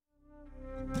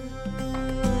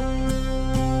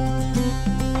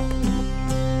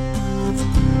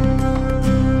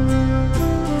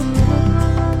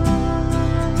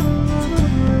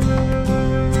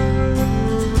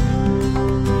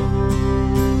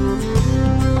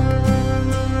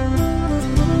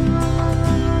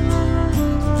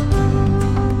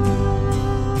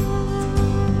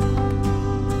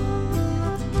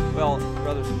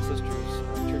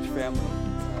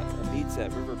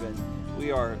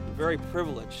very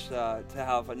privileged to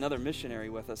have another missionary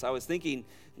with us. I was thinking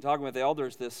and talking with the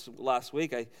elders this last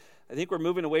week, I think we're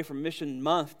moving away from mission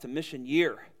month to mission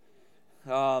year.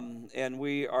 And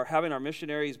we are having our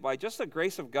missionaries, by just the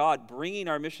grace of God, bringing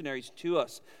our missionaries to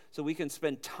us so we can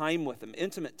spend time with them,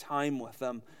 intimate time with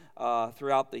them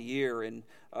throughout the year. And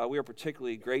we are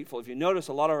particularly grateful. If you notice,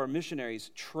 a lot of our missionaries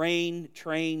train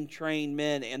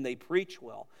men, and they preach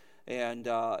well. And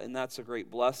that's a great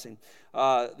blessing.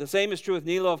 The same is true with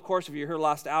Nilo. Of course, if you heard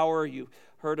last hour, you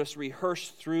heard us rehearse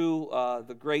through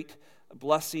the great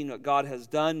blessing that God has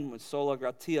done with Sola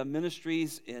Gratia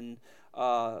Ministries in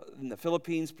the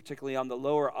Philippines, particularly on the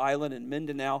lower island in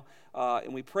Mindanao.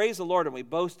 And we praise the Lord and we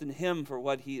boast in Him for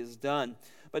what He has done.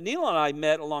 But Neil and I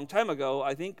met a long time ago.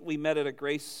 I think we met at a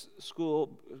Grace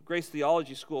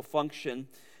Theology School function.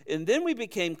 And then we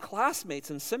became classmates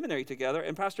in seminary together,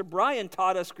 and Pastor Brian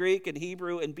taught us Greek and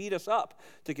Hebrew and beat us up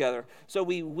together. So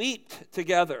we weeped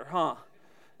together, huh?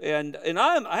 And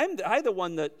I'm the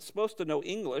one that's supposed to know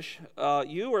English.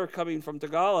 You were coming from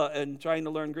Tagalog and trying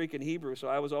to learn Greek and Hebrew, so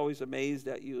I was always amazed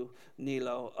at you,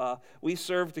 Nilo. We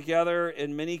served together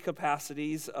in many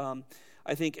capacities.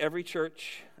 I think every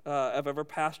church I've ever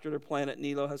pastored or planted,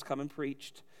 Nilo has come and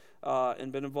preached.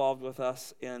 And been involved with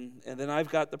us, and then I've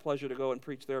got the pleasure to go and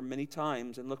preach there many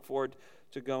times and look forward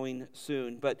to going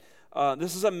soon. But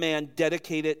this is a man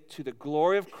dedicated to the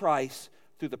glory of Christ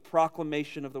through the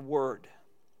proclamation of the Word.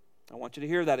 I want you to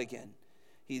hear that again.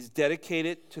 He's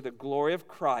dedicated to the glory of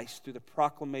Christ through the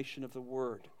proclamation of the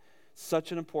Word.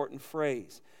 Such an important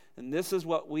phrase. And this is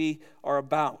what we are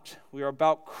about. We are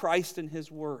about Christ and His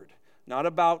Word. Not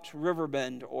about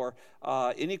Riverbend or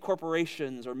any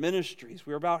corporations or ministries.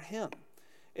 We're about Him.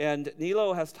 And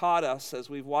Nilo has taught us, as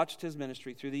we've watched his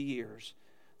ministry through the years,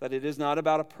 that it is not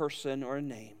about a person or a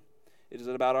name. It is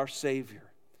about our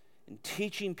Savior. And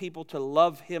teaching people to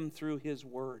love Him through His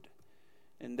Word.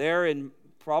 And there in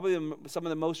probably some of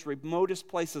the most remotest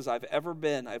places I've ever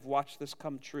been, I've watched this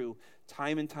come true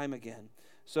time and time again.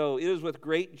 So it is with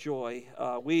great joy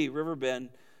we, Riverbend,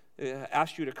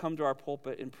 ask you to come to our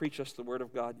pulpit and preach us the Word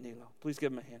of God, Nilo. Please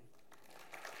give him a hand.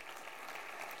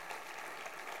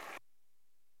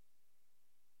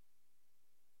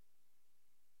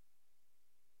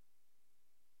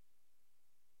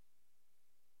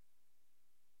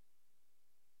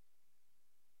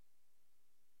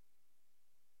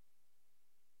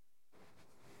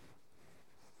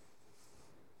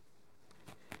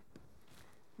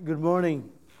 Good morning.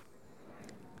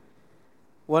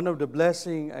 One of the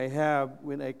blessings I have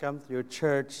when I come to your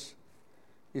church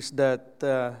is that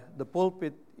the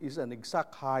pulpit is an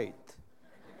exact height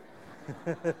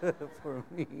for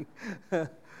me.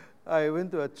 I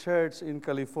went to a church in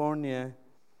California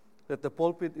that the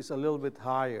pulpit is a little bit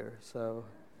higher. So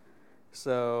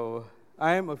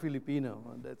I am a Filipino.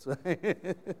 That's why.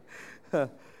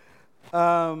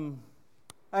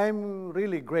 I'm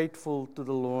really grateful to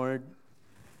the Lord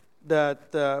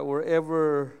that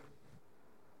wherever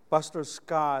Pastor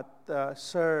Scott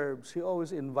serves, he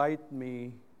always invites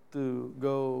me to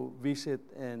go visit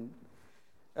and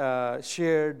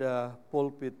share the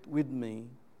pulpit with me.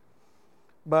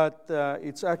 But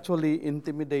it's actually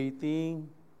intimidating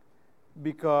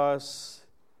because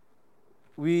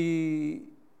we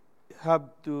have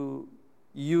to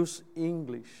use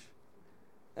English.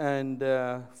 And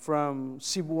from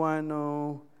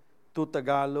Cebuano to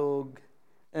Tagalog,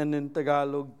 and then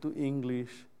Tagalog to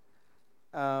English.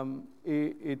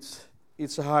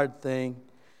 It's a hard thing,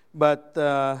 but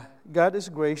God is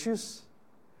gracious.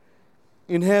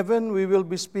 In heaven, we will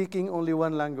be speaking only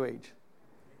one language,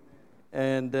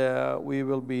 and we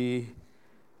will be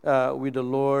with the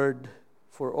Lord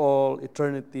for all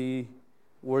eternity,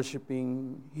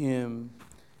 worshiping Him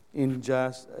in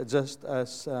just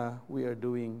as we are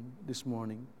doing this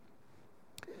morning.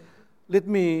 Let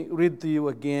me read to you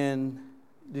again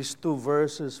these two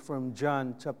verses from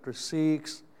John chapter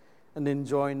 6, and then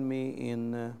join me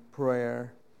in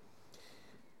prayer.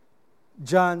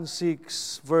 John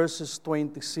 6, verses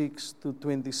 26 to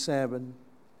 27.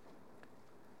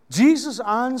 Jesus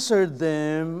answered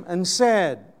them and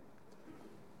said,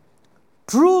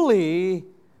 "Truly,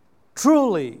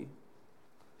 truly,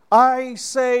 I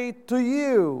say to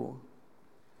you,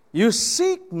 you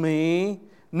seek me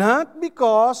not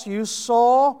because you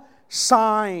saw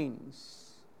signs,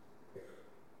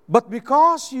 but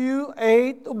because you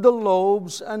ate of the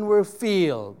loaves and were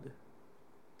filled.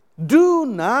 Do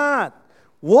not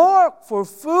work for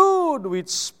food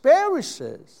which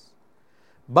perishes,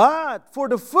 but for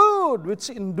the food which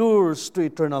endures to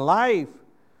eternal life,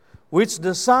 which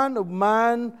the Son of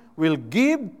Man will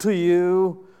give to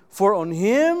you, for on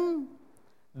Him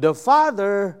the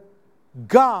Father,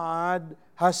 God,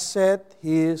 has set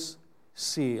His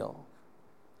seal.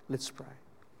 Let's pray.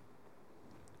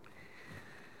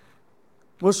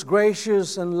 Most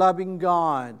gracious and loving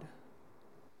God,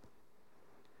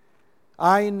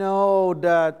 I know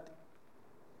that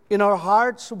in our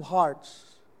hearts of hearts,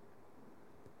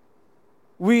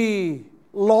 we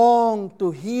long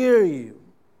to hear You.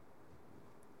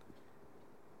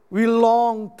 We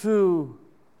long to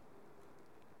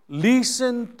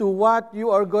listen to what You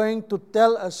are going to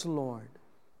tell us, Lord.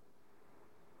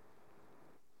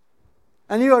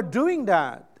 And You are doing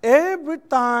that every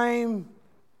time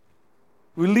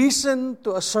we listen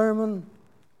to a sermon,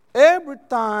 every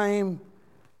time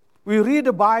we read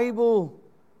the Bible,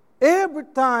 every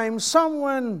time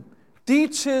someone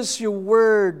teaches Your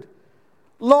word.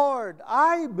 Lord,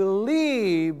 I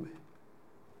believe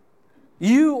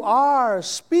You are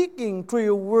speaking through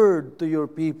Your word to Your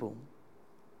people.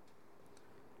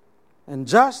 And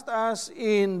just as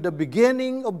in the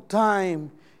beginning of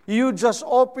time, You just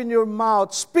open Your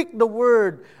mouth, speak the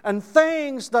word, and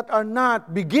things that are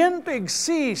not begin to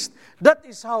exist. That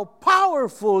is how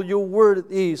powerful Your word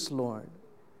is, Lord.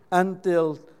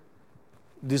 Until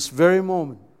this very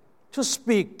moment, to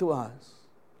speak to us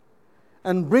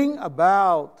and bring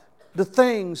about the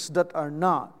things that are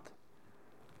not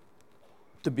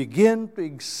to begin to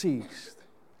exist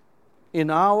in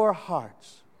our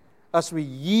hearts as we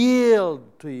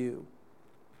yield to You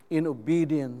in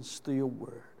obedience to Your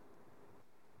word.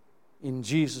 In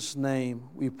Jesus' name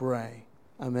we pray.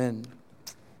 Amen.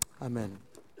 Amen.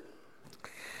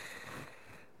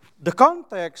 The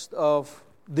context of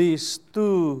these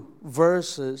two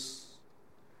verses,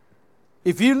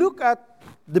 if you look at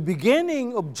the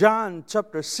beginning of John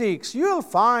chapter 6, you'll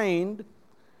find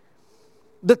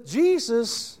that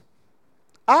Jesus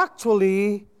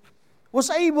actually was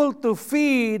able to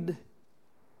feed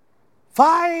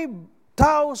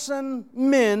 5,000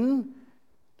 men,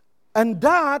 and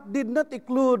that did not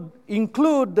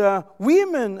include the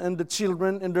women and the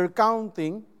children in their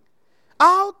counting,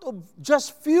 out of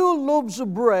just few loaves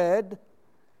of bread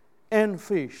and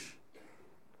fish.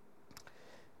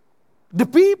 The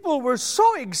people were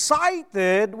so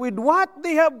excited with what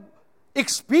they have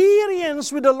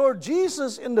experienced with the Lord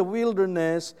Jesus in the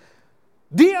wilderness.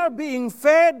 They are being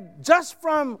fed just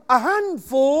from a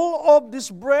handful of this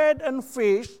bread and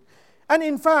fish. And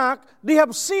in fact, they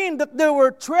have seen that there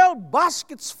were 12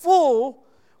 baskets full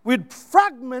with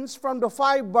fragments from the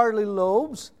 5 barley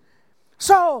loaves.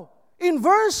 So, in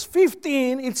verse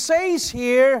 15, it says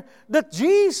here that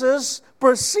Jesus,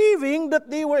 perceiving that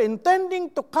they were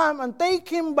intending to come and take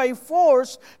Him by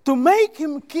force to make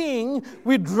Him king,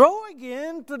 withdrew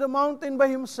again to the mountain by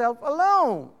Himself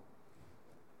alone.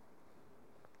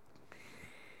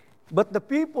 But the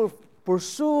people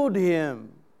pursued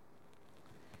Him.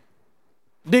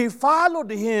 They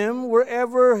followed Him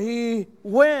wherever He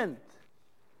went.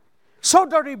 So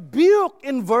the rebuke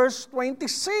in verse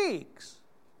 26,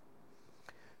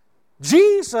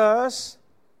 Jesus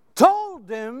told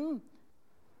them,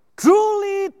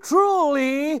 "Truly,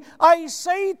 truly, I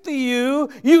say to you,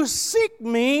 you seek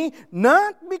Me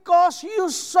not because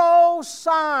you saw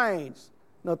signs."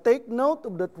 Now take note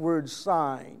of that word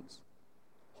signs.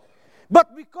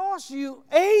 "But because you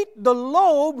ate the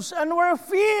loaves and were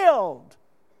filled."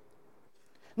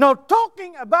 Now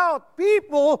talking about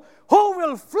people who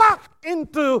will flock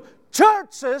into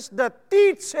churches that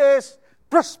teaches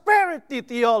prosperity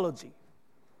theology.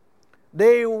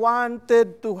 They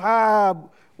wanted to have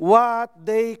what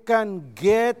they can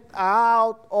get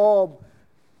out of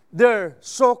their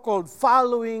so-called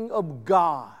following of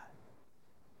God.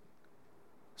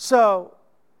 So,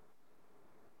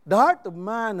 the heart of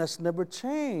man has never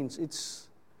changed. It's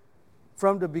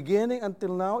from the beginning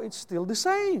until now, it's still the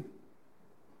same.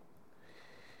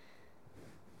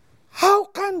 How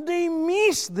can they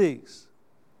miss this?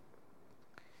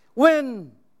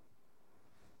 When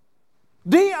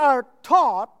they are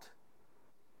taught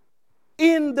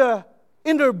in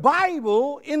their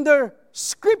Bible, in their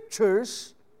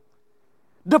scriptures,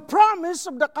 the promise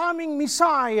of the coming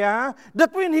Messiah,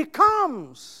 that when He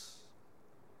comes,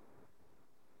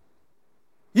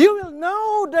 you will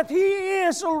know that He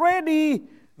is already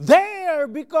there,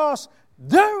 because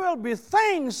there will be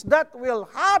things that will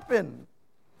happen.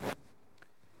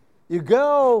 You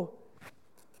go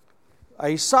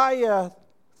Isaiah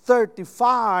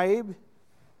 35,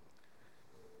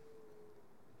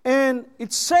 and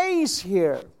it says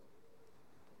here,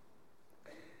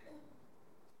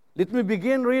 let me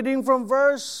begin reading from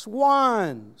verse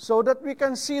 1 so that we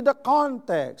can see the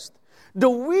context. The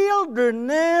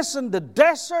wilderness and the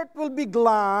desert will be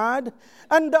glad,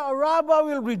 and the Arabah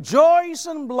will rejoice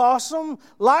and blossom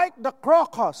like the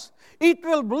crocus. It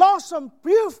will blossom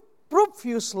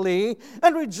profusely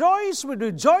and rejoice with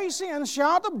rejoicing and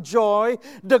shout of joy.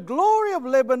 The glory of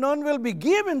Lebanon will be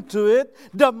given to it,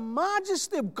 the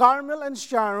majesty of Carmel and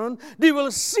Sharon. They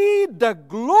will see the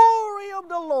glory of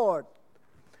the Lord.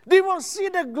 They will see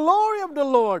the glory of the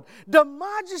Lord, the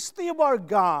majesty of our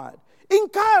God.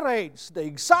 Encourage the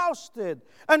exhausted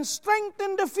and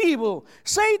strengthen the feeble.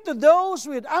 Say to those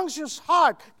with anxious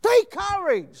heart, take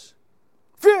courage.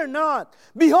 Fear not.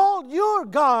 Behold, your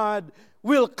God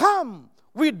will come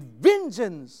with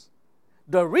vengeance.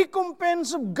 The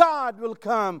recompense of God will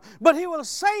come, but He will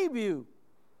save you.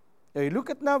 Hey, look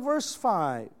at now verse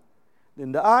 5.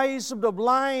 Then the eyes of the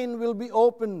blind will be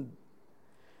opened,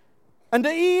 and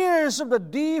the ears of the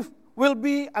deaf will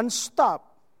be unstopped.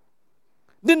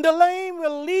 Then the lame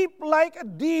will leap like a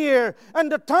deer,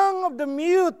 and the tongue of the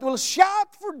mute will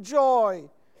shout for joy.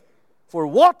 For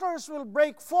waters will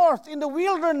break forth in the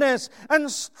wilderness,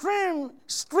 and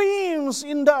streams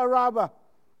in the Arabah.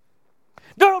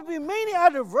 There will be many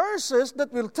other verses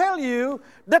that will tell you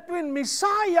that when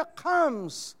Messiah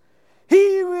comes,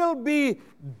 He will be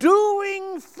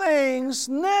doing things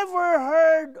never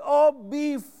heard of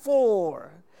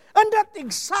before. And that's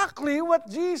exactly what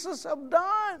Jesus has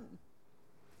done.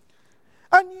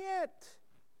 And yet,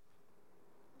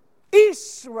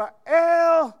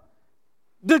 Israel,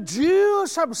 the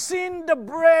Jews have seen the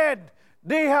bread.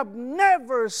 They have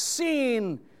never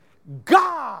seen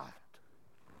God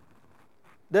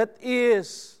that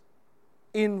is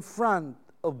in front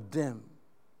of them.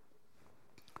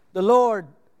 The Lord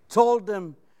told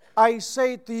them, I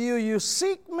say to you, you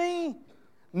seek me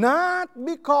not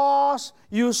because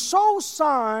you saw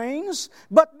signs,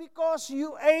 but because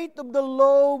you ate of the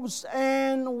loaves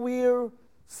and were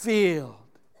filled.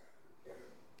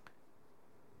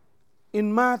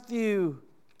 In Matthew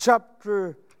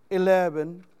chapter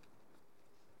 11,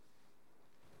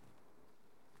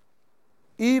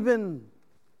 even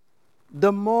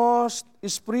the most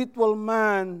spiritual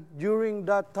man during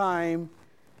that time,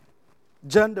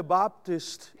 John the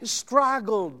Baptist,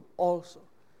 struggled also.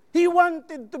 He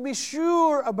wanted to be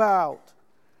sure about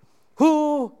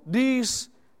who this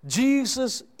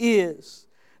Jesus is.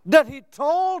 That He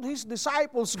told His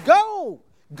disciples, go.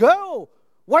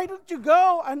 Why don't you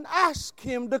go and ask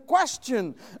Him the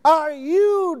question, are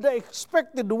you the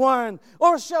expected one,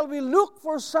 or shall we look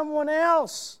for someone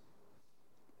else?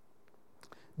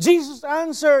 Jesus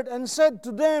answered and said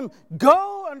to them,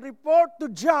 go and report to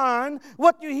John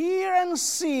what you hear and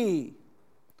see.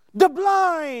 The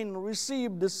blind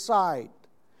receive the sight,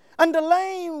 and the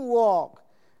lame walk.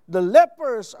 The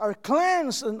lepers are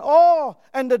cleansed,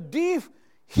 and the deaf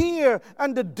hear,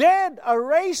 and the dead are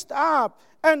raised up,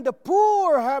 and the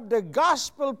poor have the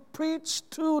gospel preached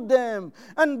to them.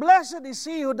 And blessed is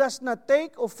he who does not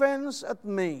take offense at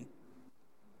me.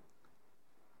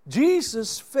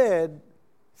 Jesus fed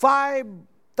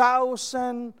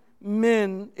 5,000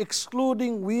 men,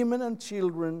 excluding women and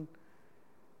children.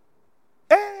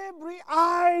 Every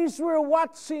eyes were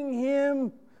watching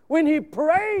Him when He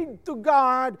prayed to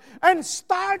God and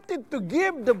started to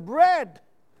give the bread.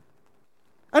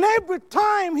 And every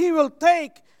time He will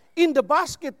take in the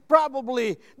basket,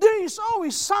 probably, there is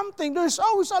always something, there is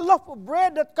always a loaf of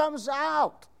bread that comes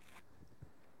out.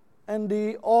 And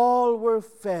they all were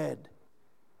fed.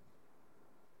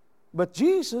 But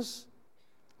Jesus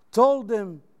told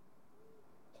them,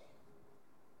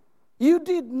 you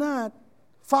did not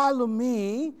follow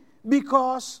me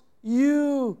because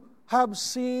you have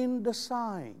seen the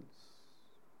signs.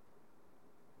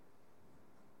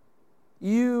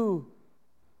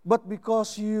 But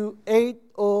because you ate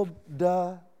of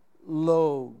the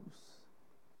loaves.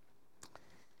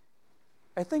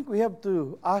 I think we have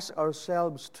to ask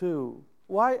ourselves too,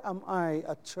 why am I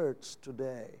at church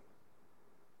today?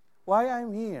 Why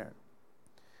I'm here?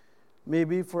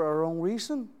 Maybe for a wrong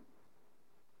reason.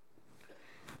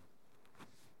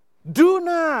 Do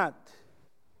not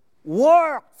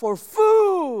work for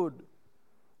food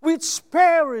which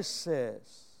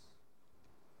perishes.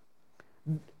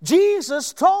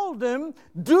 Jesus told them,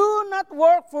 do not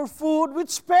work for food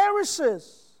which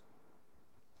perishes.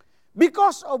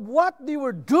 Because of what they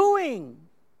were doing.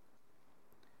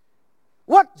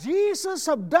 What Jesus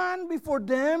had done before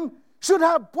them should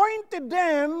have pointed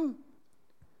them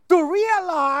to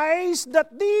realize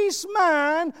that this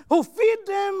man who feed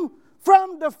them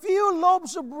from the few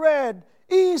loaves of bread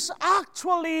is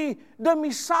actually the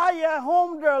Messiah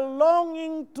whom they're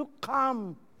longing to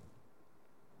come.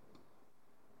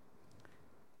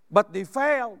 But they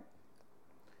failed.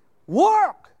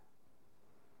 work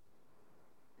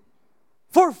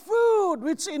for food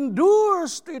which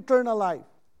endures to eternal life,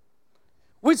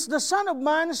 which the Son of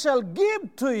Man shall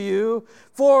give to you,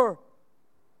 for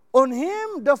on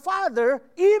him the Father,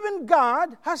 even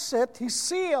God, has set his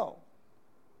seal.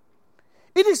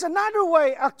 It is another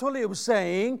way, actually, of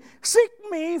saying, seek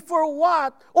me for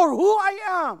what or who I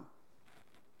am.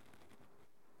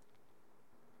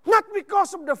 Not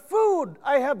because of the food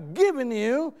I have given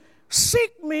you.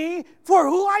 Seek me for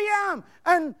who I am.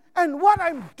 And what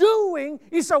I'm doing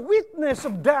is a witness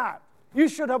of that. You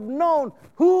should have known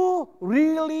who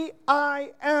really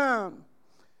I am.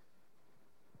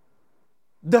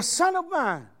 The Son of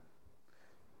Man,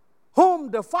 whom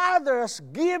the Father has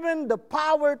given the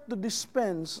power to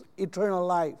dispense eternal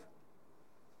life,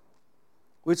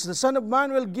 which the Son of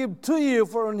Man will give to you,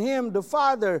 for on him the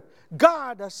Father,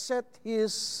 God, has set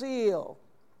his seal.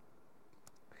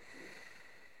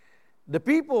 The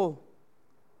people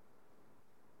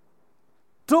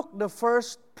took the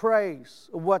first praise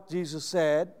of what Jesus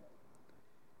said,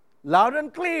 loud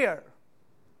and clear.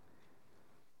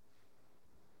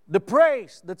 The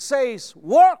praise that says,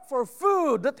 work for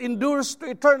food that endures to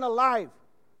eternal life.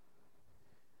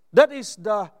 That is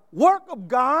the work of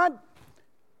God.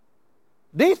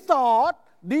 They thought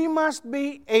they must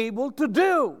be able to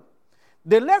do.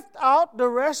 They left out the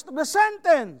rest of the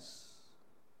sentence.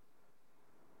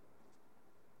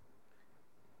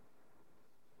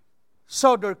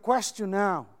 So their question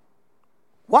now,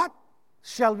 what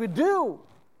shall we do?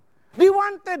 They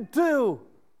wanted to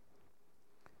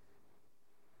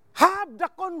have the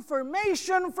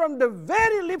confirmation from the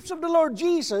very lips of the Lord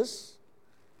Jesus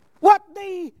what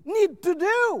they need to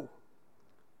do.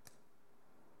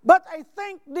 But I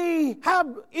think they have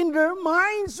in their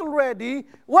minds already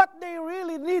what they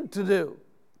really need to do.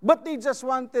 But they just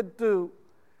wanted to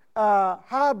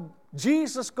have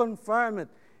Jesus confirm it.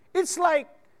 It's like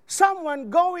someone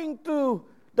going to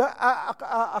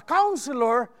a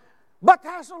counselor but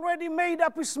has already made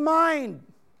up his mind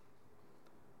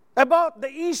about the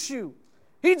issue.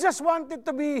 He just wanted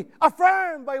to be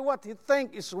affirmed by what he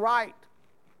thinks is right.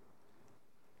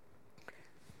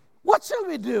 What shall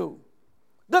we do?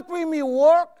 That we may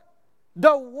work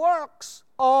the works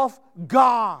of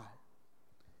God.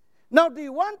 Now they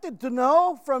wanted to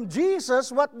know from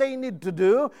Jesus what they need to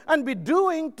do and be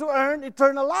doing to earn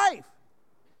eternal life.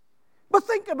 But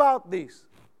think about this.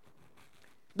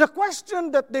 The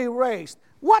question that they raised,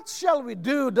 what shall we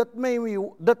do that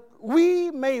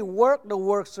we may work the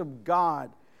works of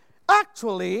God?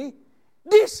 Actually,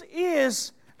 this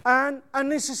is an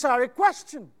unnecessary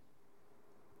question.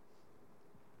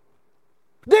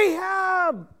 They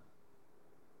have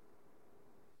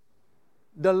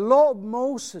the law of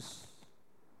Moses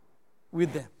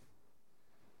with them.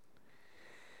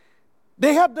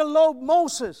 They have the law of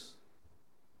Moses.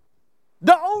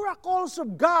 The oracles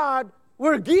of God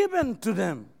were given to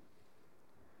them.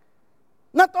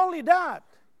 Not only that,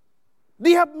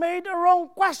 they have made a wrong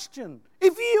question.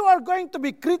 If you are going to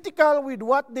be critical with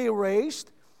what they raised,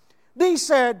 they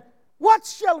said, what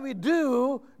shall we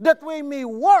do that we may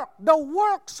work the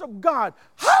works of God?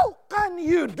 How can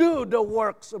you do the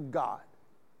works of God?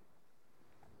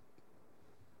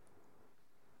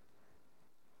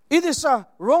 It is a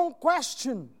wrong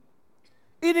question.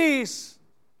 It is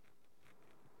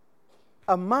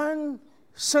a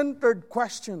man-centered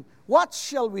question. What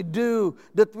shall we do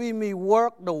that we may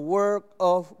work the work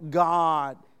of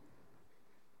God?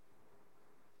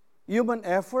 Human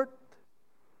effort?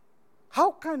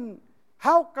 How can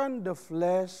the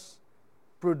flesh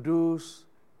produce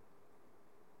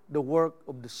the work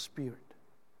of the Spirit?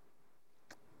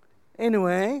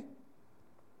 Anyway,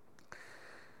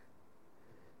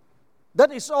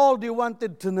 that is all they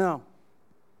wanted to know.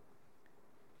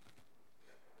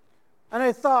 And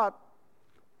I thought,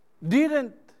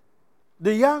 didn't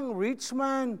the young rich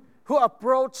man who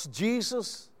approached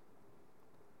Jesus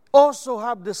also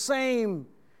have the same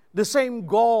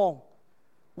goal?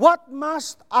 What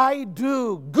must I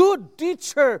do? Good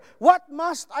teacher, what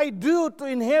must I do to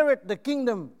inherit the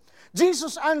kingdom?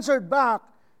 Jesus answered back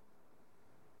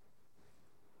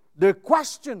their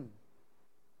question.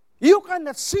 You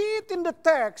cannot see it in the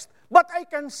text, but I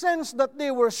can sense that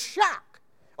they were shocked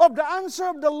of the answer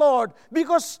of the Lord,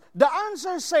 because the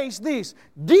answer says this: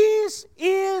 this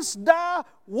is the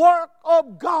work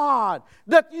of God,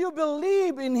 that you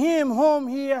believe in Him whom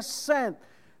He has sent.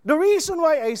 The reason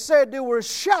why I said they were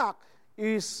shocked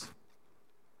is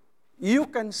you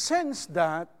can sense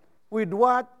that with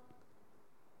what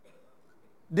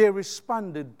they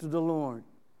responded to the Lord.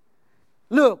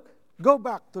 Look, go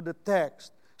back to the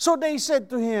text. So they said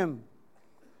to Him,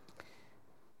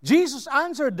 Jesus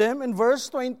answered them in verse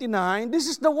 29, "This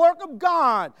is the work of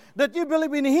God, that you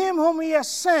believe in Him whom He has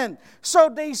sent." So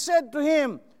they said to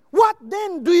Him, "What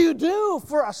then do you do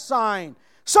for a sign,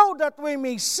 so that we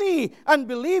may see and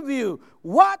believe you?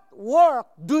 What work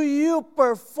do you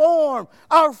perform?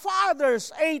 Our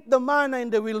fathers ate the manna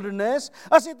in the wilderness.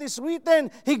 As it is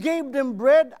written, He gave them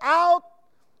bread out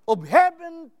of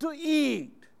heaven to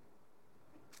eat."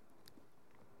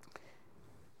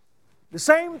 The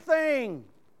same thing.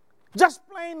 Just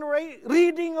plain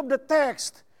reading of the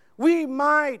text, we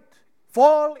might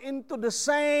fall into the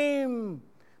same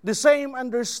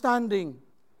understanding.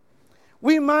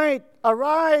 We might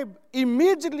arrive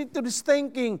immediately to this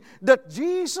thinking that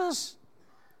Jesus'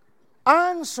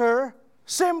 answer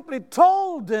simply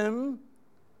told them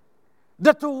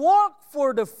that to work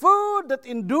for the food that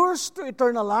endures to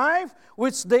eternal life,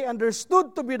 which they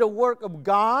understood to be the work of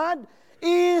God,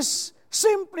 is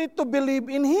simply to believe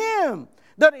in Him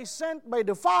that is sent by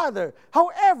the Father.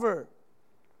 However,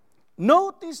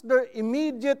 notice their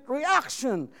immediate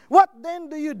reaction. "What then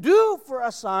do you do for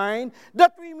a sign,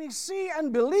 that we may see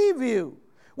and believe you?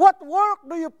 What work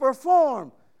do you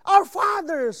perform? Our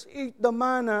fathers ate the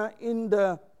manna in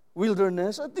the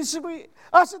wilderness.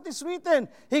 As it is written,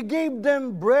 He gave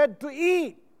them bread to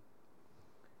eat."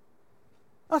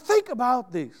 Now think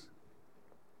about this.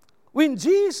 When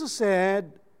Jesus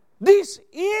said, "This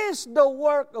is the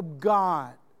work of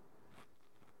God,"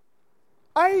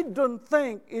 I don't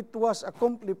think it was a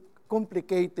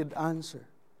complicated answer.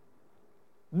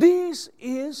 This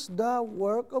is the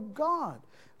work of God.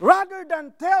 Rather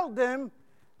than tell them,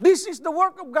 "This is the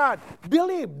work of God,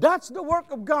 believe, that's the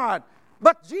work of God."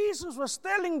 But Jesus was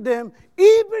telling them,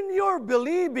 even your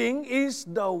believing is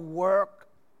the work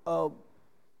of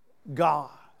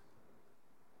God.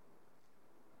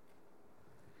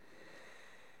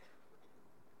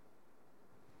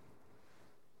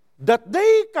 That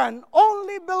they can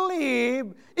only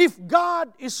believe if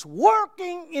God is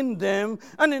working in them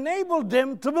and enable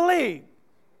them to believe.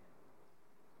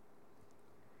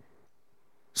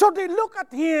 So they look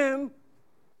at Him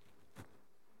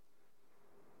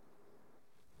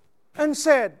and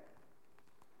said,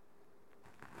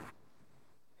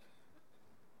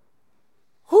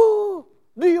 "Who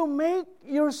do you make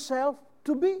yourself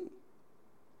to be?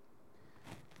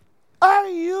 Are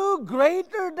you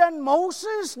greater than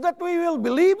Moses that we will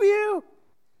believe you?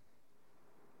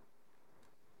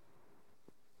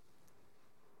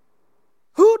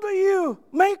 Who do you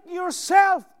make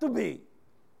yourself to be?"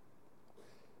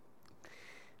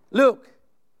 Look,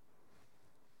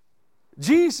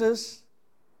 Jesus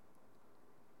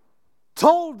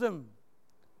told them,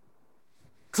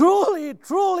 "Truly,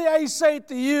 truly, I say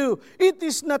to you, it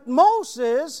is not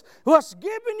Moses who has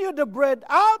given you the bread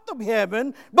out of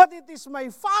heaven, but it is my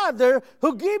Father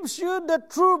who gives you the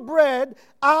true bread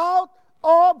out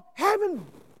of heaven."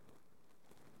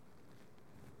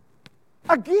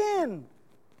 Again,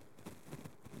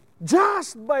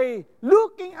 just by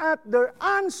looking at their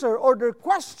answer or their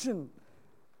question,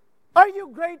 "Are you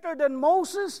greater than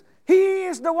Moses? He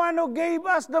is the one who gave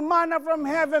us the manna from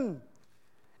heaven."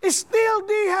 Still,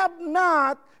 they have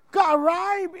not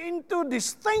arrived into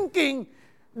this thinking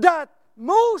that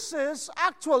Moses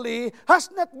actually has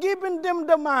not given them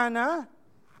the manna.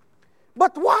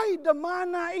 But why the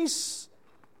manna is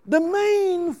the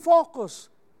main focus?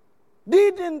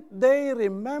 Didn't they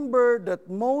remember that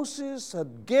Moses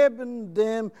had given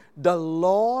them the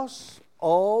laws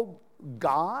of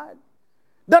God?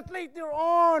 That later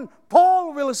on,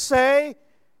 Paul will say,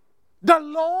 the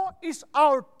law is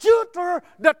our tutor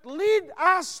that lead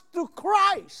us to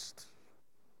Christ.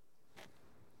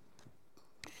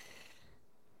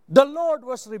 The Lord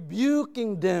was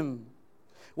rebuking them.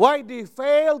 Why they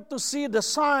failed to see the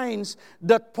signs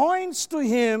that points to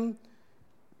Him,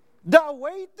 the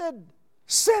awaited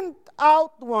sent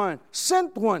one,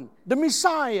 the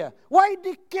Messiah. Why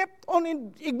they kept on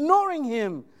ignoring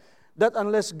Him? That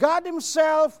unless God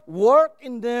Himself work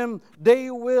in them, they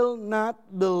will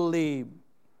not believe.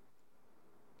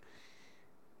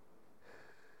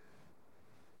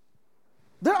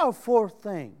 There are 4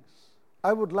 things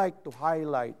I would like to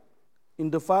highlight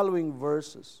in the following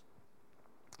verses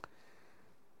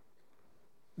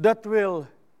that will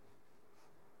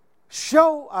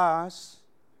show us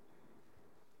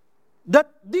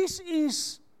that this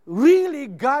is really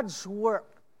God's work.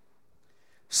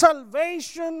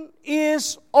 Salvation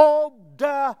is of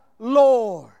the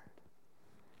Lord.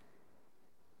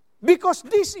 Because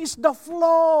this is the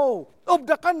flow of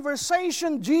the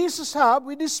conversation Jesus had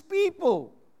with His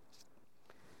people.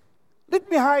 Let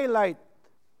me highlight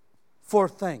 4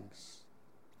 things.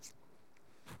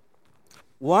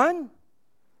 1,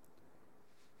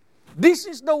 This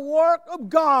is the work of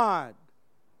God,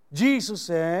 Jesus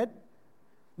said,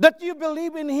 that you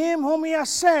believe in Him whom He has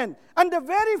sent. And the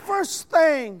very first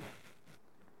thing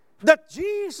that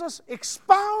Jesus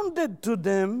expounded to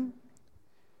them,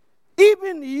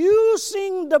 even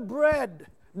using the bread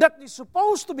that is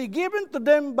supposed to be given to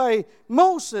them by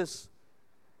Moses,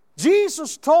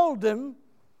 Jesus told them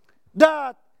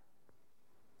that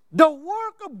the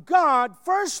work of God,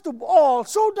 first of all,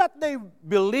 so that they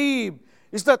believe,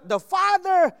 is that the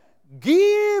Father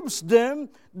gives them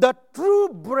the true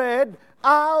bread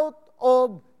out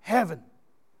of heaven.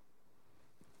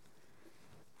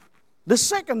 The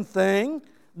second thing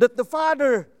that the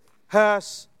Father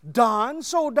has done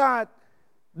so that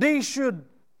they should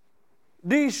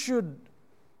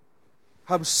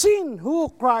have seen who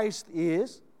Christ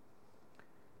is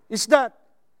that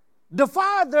the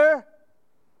Father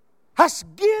has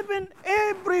given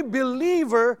every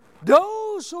believer,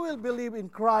 those who will believe in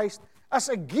Christ, as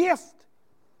a gift.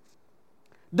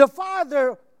 The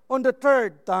Father, on the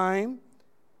third time,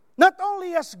 not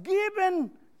only has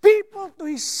given people to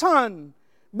His Son,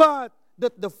 but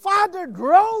that the Father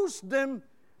draws them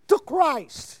to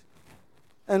Christ.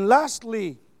 And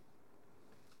lastly,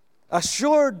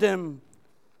 assured them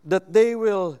that they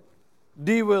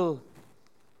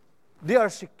are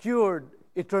secured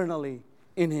eternally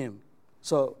in Him.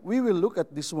 So we will look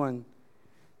at this one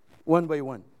by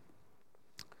one.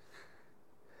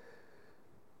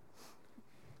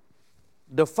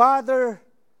 The Father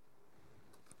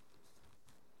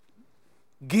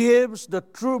gives the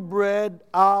true bread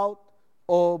out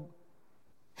of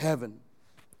heaven.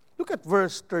 Look at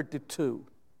verse 32.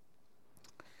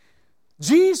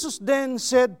 Jesus then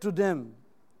said to them,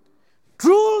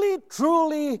 "Truly,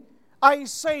 truly, I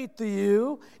say to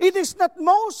you, it is not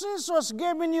Moses who has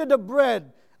given you the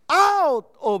bread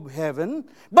out of heaven,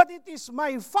 but it is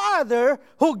my Father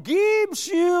who gives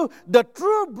you the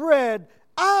true bread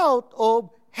out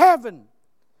of heaven.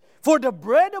 For the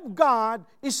bread of God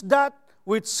is that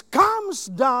which comes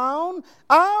down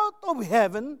out of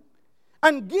heaven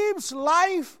and gives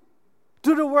life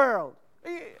to the world."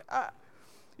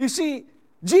 You see,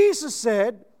 Jesus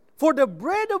said, "For the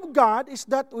bread of God is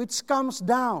that which comes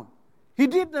down." He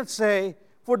did not say,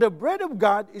 "For the bread of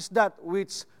God is that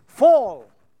which fall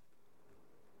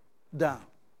down."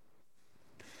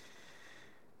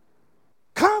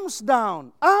 Comes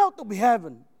down out of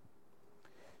heaven.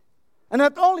 And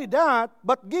not only that,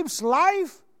 but gives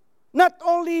life not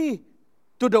only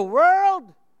to the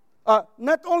world,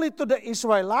 not only to the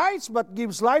Israelites, but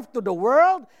gives life to the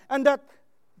world. And that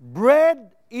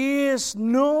bread is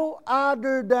no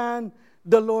other than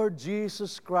the Lord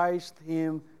Jesus Christ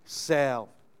Himself.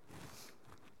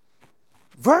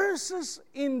 Verses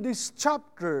in this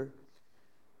chapter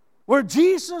where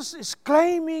Jesus is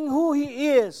claiming who He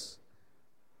is,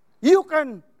 you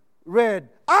can read,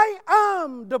 "I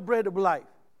am the bread of life.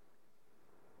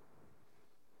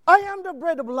 I am the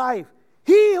bread of life.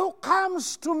 He who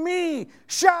comes to me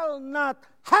shall not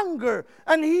hunger,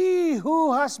 and he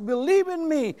who has believed in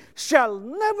me shall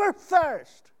never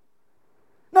thirst."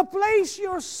 Now place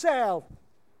yourself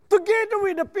together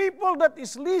with the people that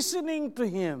is listening to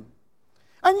Him.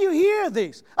 And you hear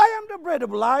this, "I am the bread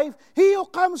of life. He who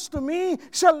comes to me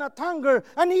shall not hunger,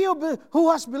 and he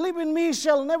who has believed in me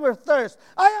shall never thirst.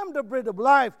 I am the bread of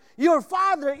life. Your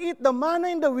father ate the manna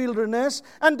in the wilderness,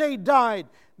 and they died.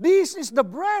 This is the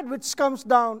bread which comes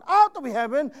down out of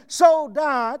heaven, so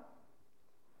that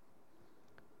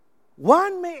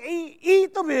one may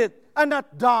eat of it and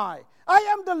not die. I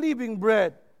am the living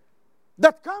bread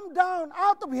that come down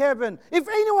out of heaven. If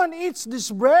anyone eats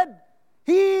this bread,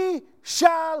 he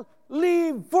shall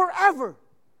live forever."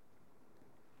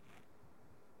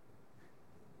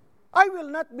 I will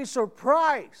not be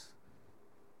surprised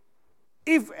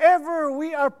if ever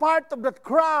we are part of that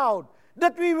crowd,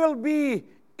 that we will be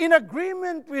in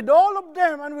agreement with all of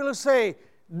them and will say,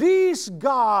 "This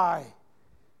guy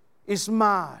is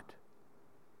mad.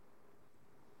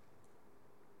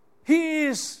 He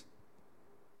is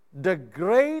the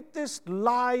greatest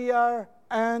liar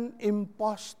and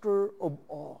impostor of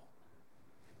all."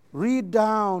 Read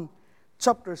down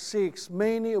chapter 6.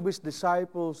 Many of His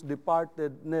disciples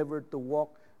departed, never to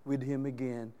walk with Him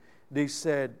again. They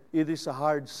said, "It is a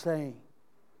hard saying."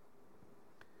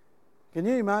 Can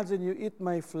you imagine, you eat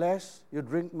my flesh, you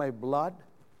drink my blood?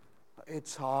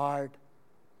 It's hard.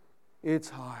 It's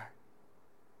hard.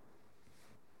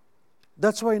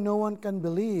 That's why no one can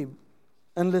believe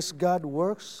unless God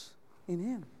works in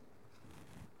him.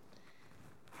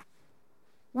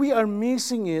 We are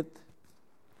missing it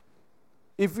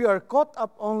if we are caught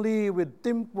up only with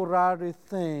temporary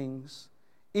things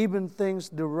even things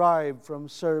derived from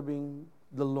serving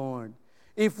the Lord.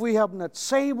 If we have not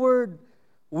savored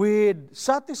with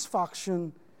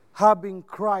satisfaction having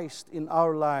Christ in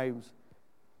our lives,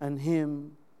 and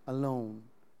Him alone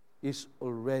is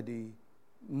already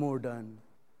more than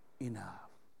enough.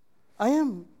 I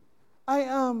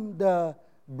am the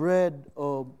bread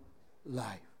of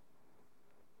life.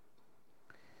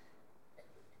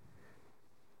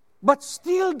 But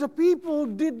still the people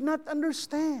did not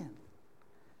understand.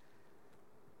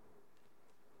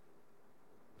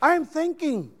 I'm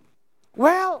thinking,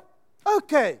 well,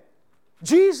 okay,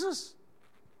 Jesus,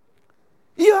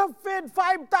 you have fed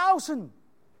 5,000.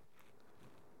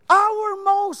 Our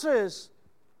Moses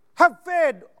have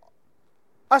fed,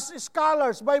 as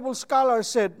scholars, Bible scholars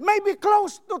said, maybe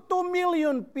close to 2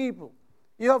 million people.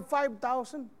 You have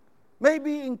 5,000,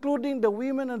 maybe including the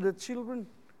women and the children,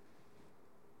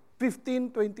 15,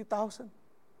 20,000.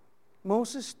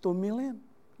 Moses, 2 million.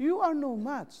 You are no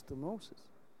match to Moses.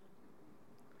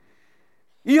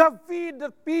 You have feed the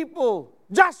people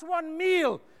just one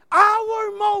meal.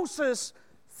 Our Moses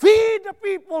feed the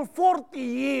people 40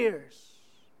 years.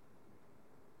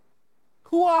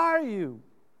 Who are you?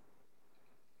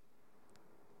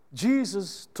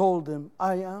 Jesus told them,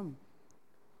 I am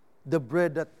the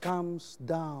bread that comes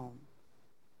down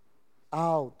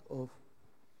out of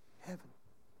heaven.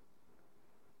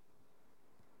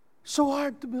 So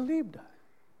hard to believe that.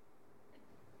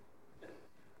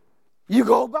 You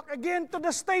go back again to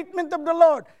the statement of the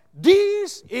Lord.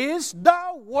 This is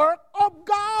the work of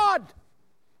God.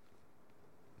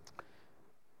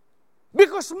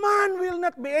 Because man will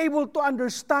not be able to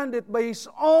understand it by his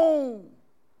own.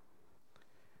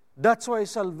 That's why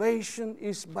salvation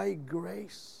is by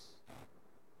grace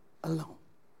alone.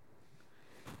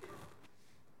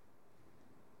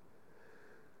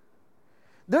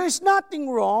 There is nothing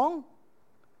wrong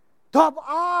to have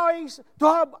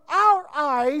our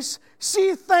eyes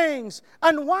see things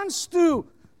and wants to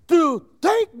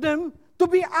take them to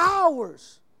be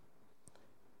ours.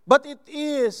 But it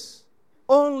is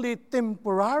only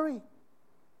temporary.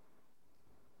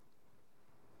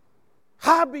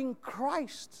 Having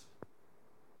Christ,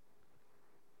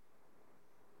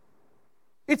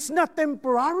 it's not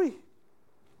temporary,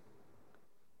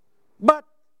 but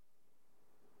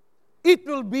it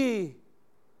will be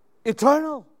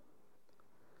eternal.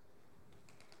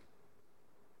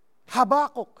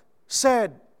 Habakkuk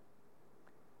said,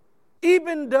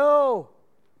 even though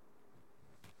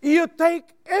you take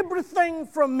everything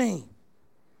from me,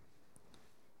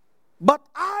 but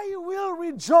I will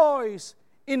rejoice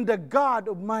in the God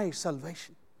of my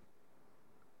salvation.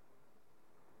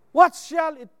 What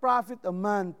shall it profit a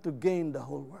man to gain the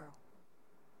whole world?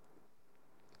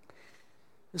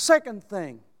 The second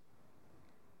thing,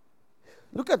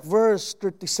 look at verse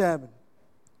 37.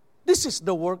 This is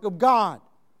the work of God.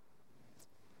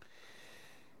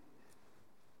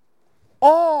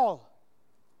 All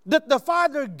that the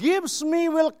Father gives me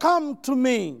will come to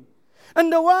me.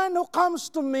 And the one who comes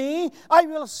to me, I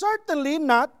will certainly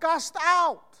not cast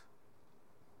out.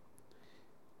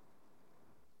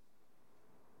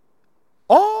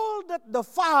 All that the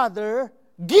Father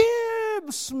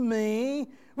gives me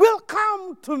will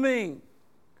come to me.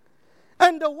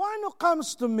 And the one who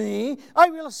comes to me, I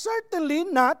will certainly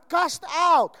not cast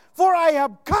out. For I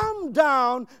have come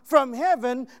down from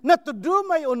heaven not to do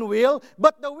my own will,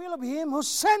 but the will of Him who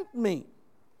sent me.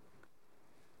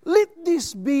 Let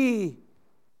this be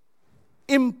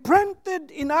imprinted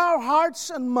in our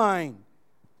hearts and mind.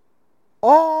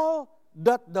 All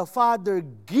that the Father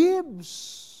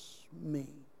gives me.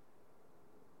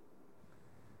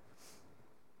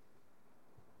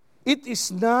 It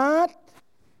is not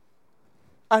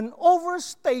an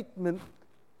overstatement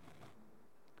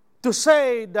to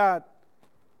say that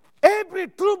every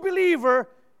true believer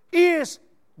is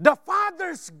the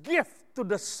Father's gift to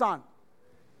the Son.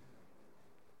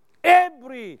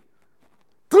 Every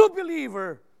true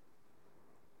believer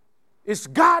is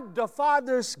God the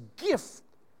Father's gift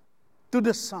to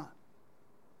the Son.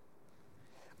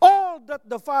 All that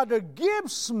the Father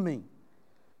gives me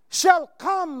shall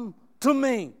come to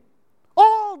me.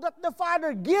 All that the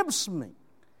Father gives me.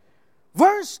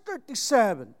 Verse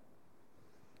 37.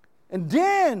 And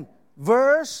then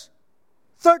verse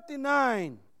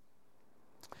 39.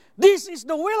 This is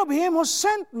the will of Him who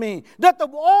sent me, that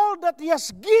of all that He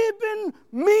has given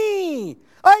me,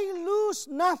 I lose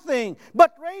nothing,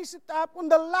 but raise it up on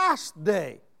the last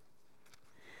day.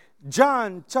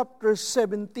 John chapter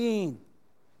 17.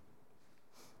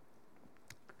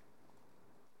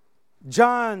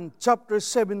 John chapter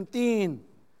 17,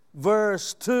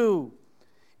 verse 2.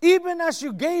 even as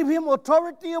you gave him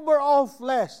authority over all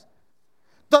flesh,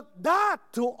 that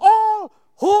to all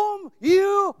whom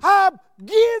you have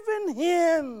given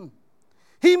him,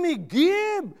 he may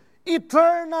give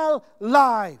eternal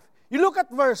life. You look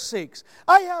at verse 6.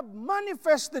 I have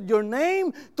manifested your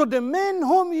name to the men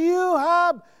whom you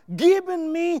have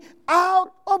given me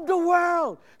out of the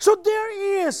world. So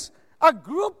there is a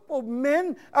group of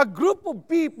men, a group of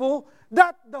people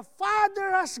that the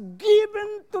Father has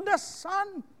given to the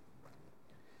Son.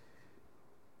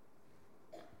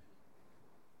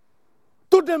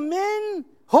 To the men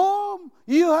whom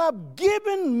you have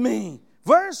given me.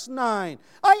 Verse 9.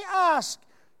 I ask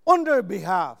on their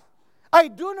behalf. I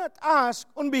do not ask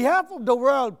on behalf of the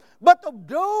world, but of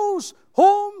those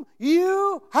whom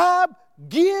you have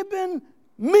given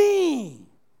me.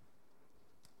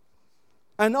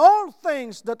 And all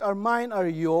things that are mine are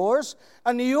yours,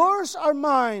 and yours are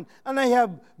mine, and I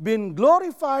have been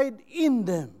glorified in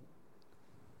them.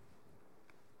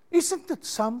 Isn't that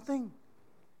something?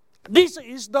 This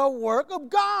is the work of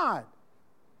God.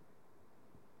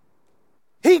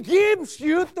 He gives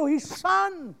you to His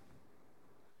Son.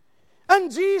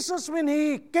 And Jesus, when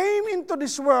He came into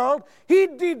this world, He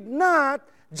did not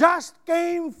just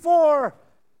came for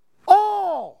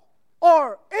all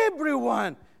or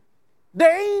everyone. The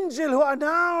angel who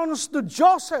announced to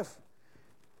Joseph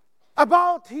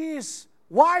about his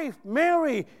wife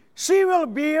Mary, she will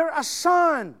bear a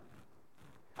son,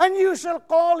 and you shall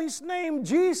call his name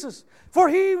Jesus, for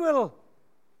he will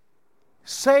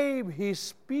save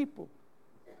his people.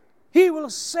 He will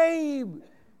save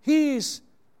his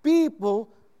people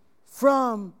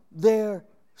from their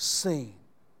sin.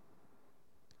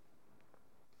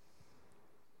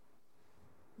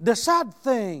 The sad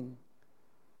thing,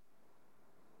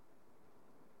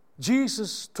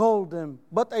 Jesus told them,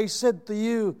 but I said to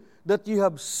you that you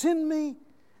have seen me,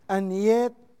 and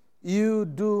yet you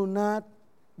do not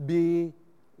believe.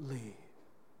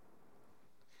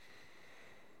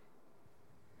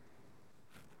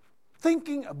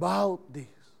 Thinking about this,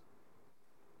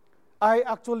 I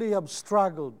actually have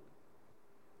struggled.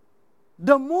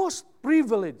 The most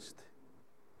privileged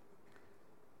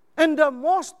and the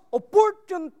most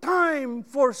opportune time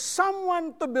for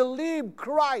someone to believe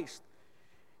Christ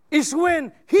is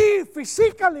when He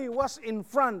physically was in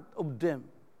front of them.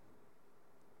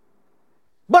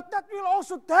 But that will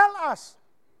also tell us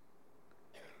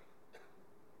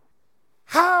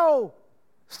how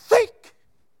thick,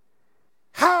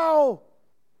 how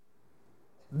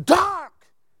dark,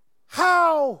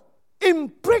 how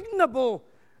impregnable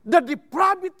the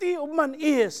depravity of man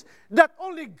is, that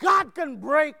only God can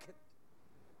break it.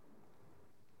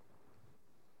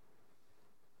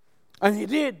 And He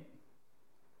did.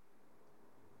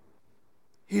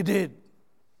 He did.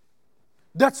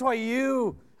 That's why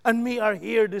you and me are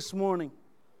here this morning.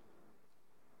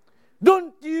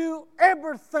 Don't you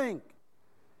ever think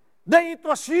that it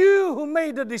was you who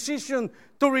made the decision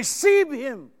to receive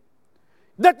Him,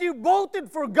 that you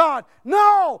voted for God.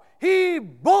 No, He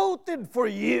voted for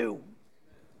you.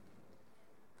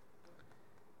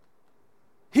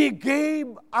 He gave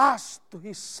us to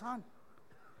His Son.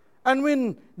 And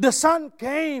when the Son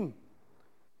came,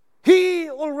 He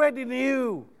already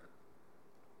knew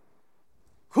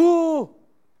who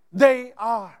they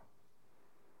are.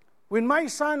 When my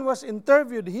son was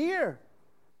interviewed here,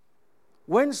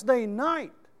 Wednesday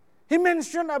night, he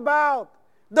mentioned about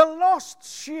the lost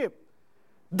sheep.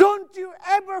 Don't you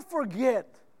ever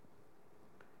forget.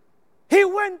 He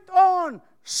went on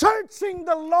searching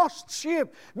the lost sheep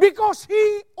because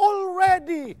he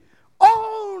already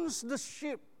owns the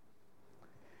sheep.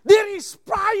 There is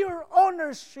prior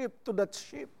ownership to that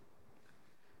sheep.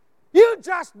 You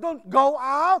just don't go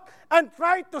out and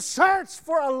try to search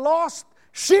for a lost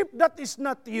sheep that is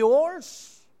not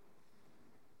yours.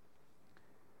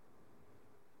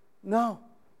 No.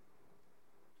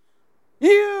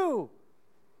 You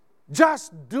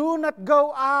just do not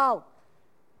go out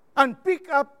and pick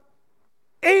up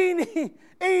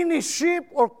any sheep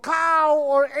or cow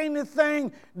or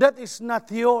anything that is not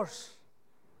yours.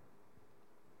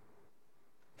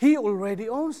 He already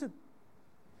owns it.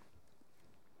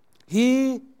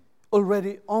 He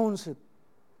already owns it.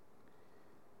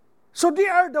 So they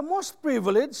are the most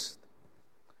privileged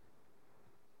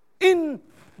in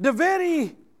the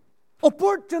very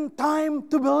opportune time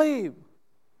to believe.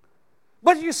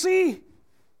 But you see,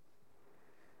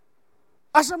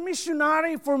 as a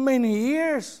missionary for many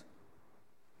years,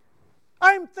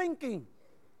 I'm thinking,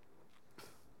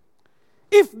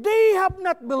 if they have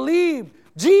not believed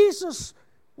Jesus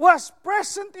was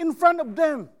present in front of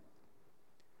them,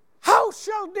 how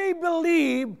shall they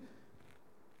believe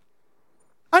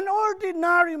An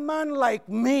ordinary man like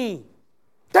me,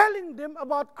 telling them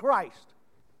about Christ.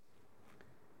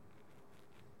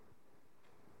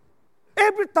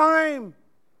 Every time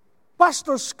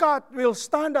Pastor Scott will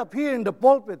stand up here in the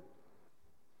pulpit,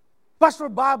 Pastor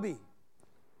Bobby,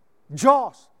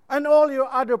 Joss, and all your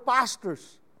other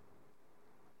pastors,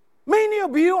 many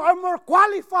of you are more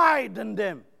qualified than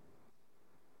them.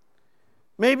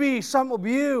 Maybe some of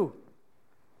you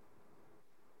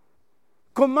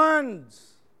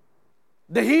commands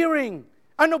the hearing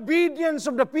and obedience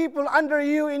of the people under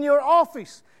you in your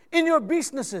office, in your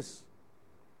businesses.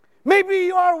 Maybe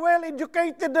you are well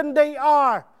educated than they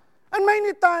are, and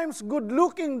many times good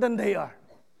looking than they are.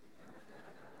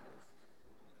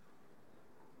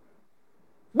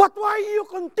 But why you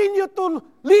continue to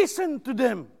listen to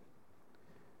them?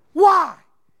 Why?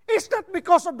 It's not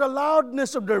because of the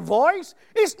loudness of their voice.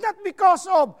 It's not because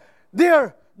of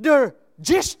their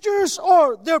gestures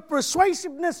or their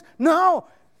persuasiveness. No,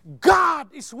 God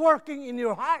is working in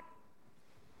your heart.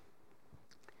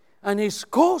 And He's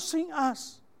causing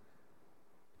us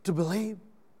to believe.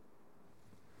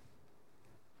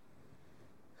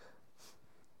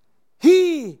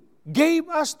 He gave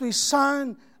us to His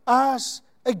Son as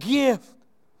a gift.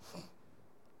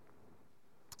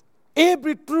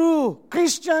 Every true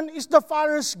Christian is the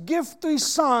Father's gift to His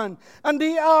Son, and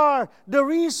they are the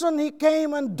reason He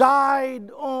came and died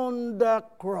on the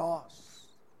cross.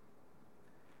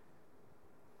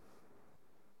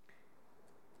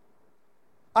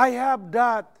 I have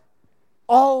that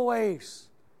always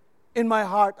in my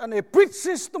heart, and I preach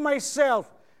this to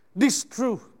myself, this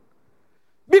truth.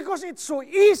 Because it's so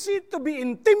easy to be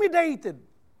intimidated.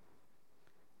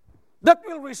 That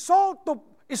will result to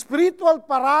spiritual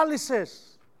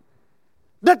paralysis.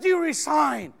 That you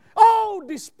resign. Oh,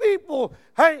 these people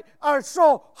are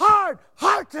so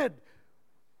hard-hearted.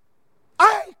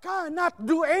 I cannot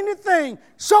do anything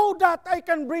so that I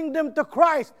can bring them to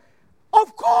Christ.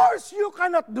 Of course, you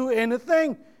cannot do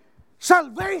anything.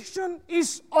 Salvation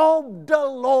is of the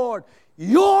Lord.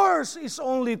 Yours is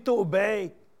only to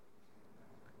obey.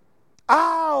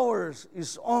 Ours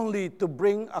is only to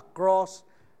bring across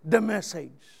the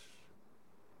message.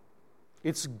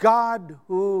 It's God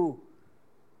who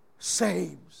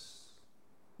saves,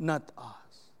 not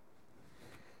us.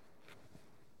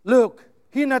 Look,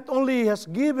 He not only has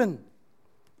given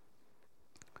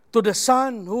to the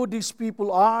Son who these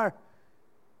people are,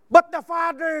 but the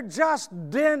Father just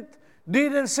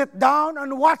didn't sit down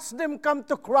and watch them come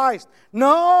to Christ.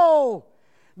 No!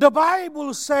 The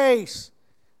Bible says,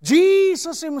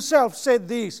 Jesus Himself said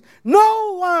this,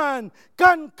 "No one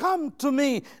can come to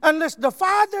me unless the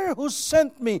Father who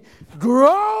sent me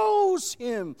draws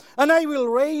him, and I will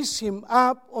raise him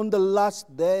up on the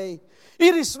last day.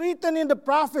 It is written in the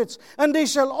prophets, and they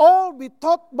shall all be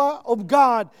taught of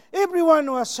God. Everyone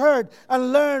who has heard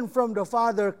and learned from the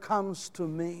Father comes to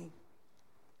me."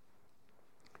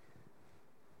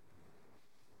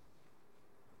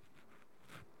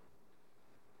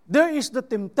 There is the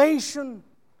temptation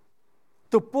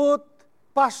to put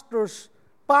Pastor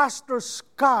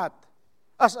Scott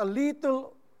as a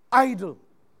little idol,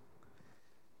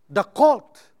 the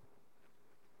cult,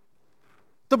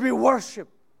 to be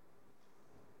worshipped.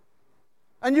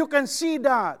 And you can see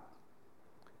that.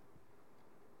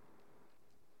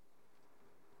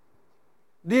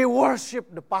 They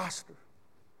worship the pastor.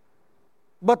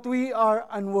 But we are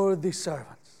unworthy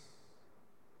servants.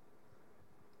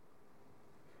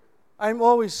 I'm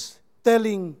always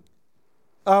telling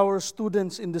our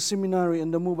students in the seminary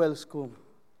and the mobile school,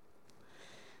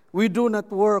 we do not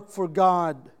work for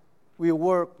God, we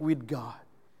work with God.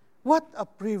 What a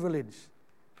privilege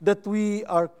that we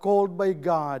are called by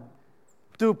God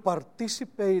to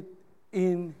participate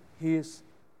in His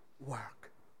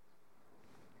work.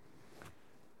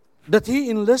 That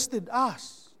He enlisted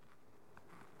us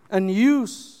and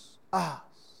used us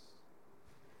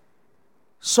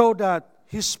so that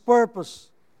His purpose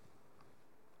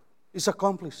is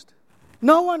accomplished.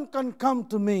 No one can come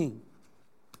to me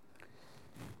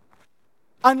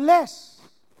unless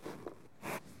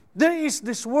there is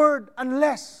this word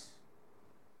unless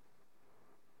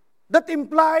that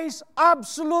implies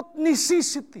absolute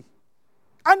necessity.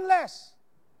 Unless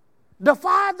the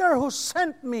Father who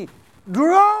sent me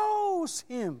draws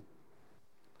him.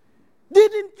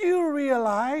 Didn't you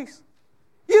realize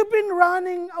you've been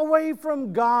running away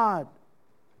from God?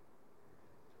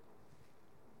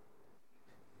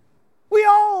 We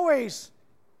always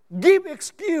give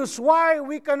excuse why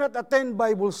we cannot attend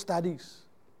Bible studies.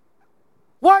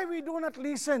 Why we do not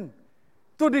listen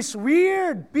to these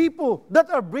weird people that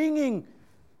are bringing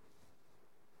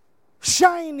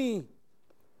shiny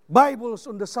Bibles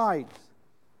on the sides.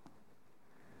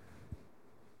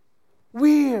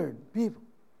 Weird people.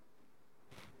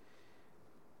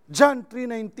 John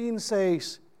 3:19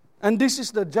 says, and this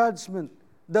is the judgment,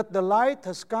 that the light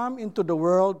has come into the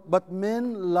world, but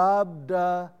men love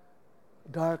the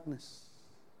darkness.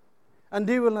 And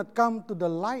they will not come to the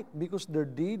light because their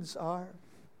deeds are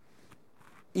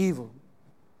evil.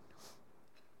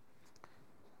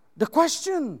 The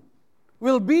question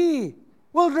will be,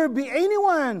 will there be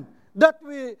anyone that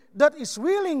is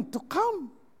willing to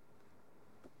come?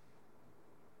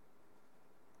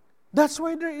 That's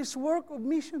why there is work of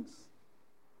missions.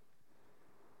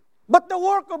 But the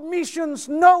work of missions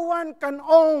no one can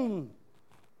own.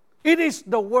 It is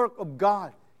the work of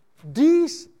God.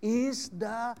 This is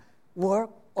the work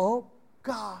of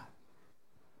God.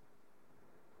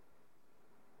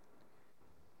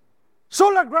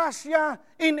 Sola Gracia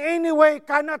in any way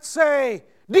cannot say,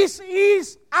 this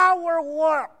is our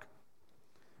work.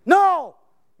 No,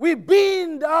 we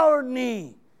bend our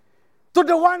knee to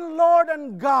the one Lord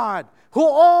and God who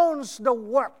owns the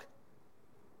work.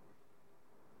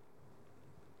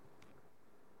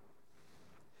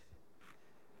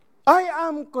 I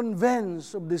am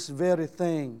convinced of this very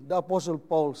thing, the Apostle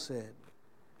Paul said,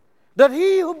 that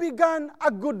he who began a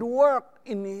good work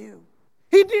in you.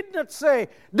 He did not say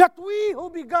that we who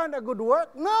began a good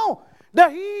work. No,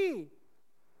 that he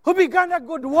who began a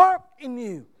good work in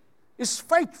you is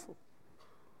faithful.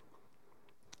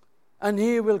 And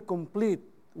he will complete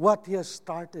what he has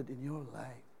started in your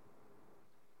life.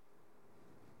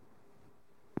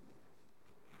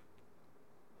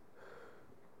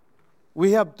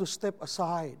 We have to step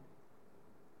aside.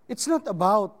 It's not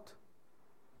about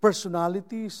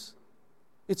personalities.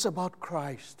 It's about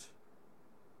Christ.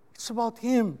 It's about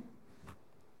Him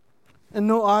and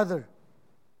no other.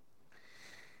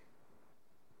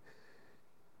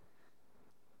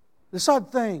 The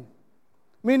sad thing,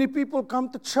 many people come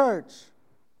to church.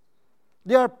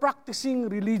 They are practicing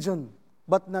religion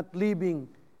but not living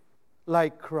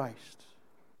like Christ.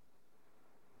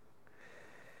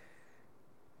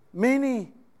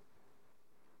 Many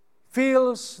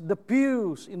fills the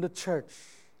pews in the church,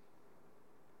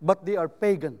 but they are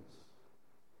pagans.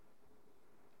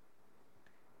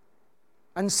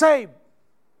 Unsaved.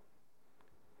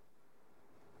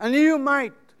 And you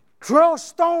might throw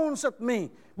stones at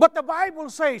me, but the Bible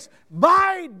says,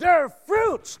 by their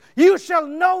fruits you shall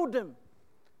know them.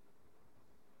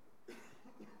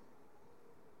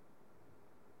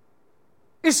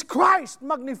 Is Christ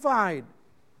magnified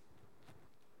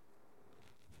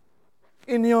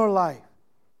in your life?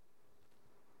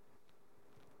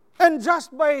 And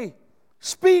just by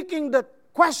speaking that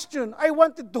question, I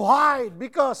wanted to hide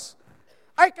because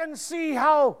I can see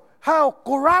how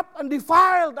corrupt and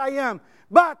defiled I am.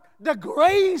 But the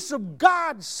grace of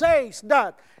God says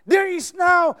that there is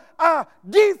now a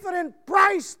different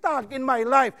price tag in my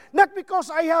life. Not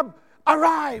because I have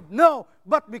arrived, no,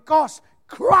 but because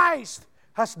Christ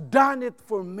has done it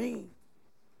for me.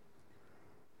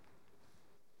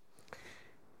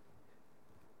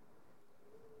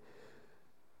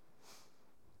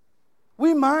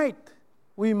 We might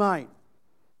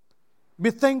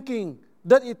be thinking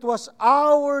that it was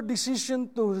our decision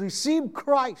to receive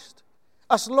Christ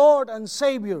as Lord and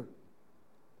Savior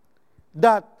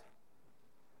that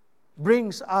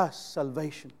brings us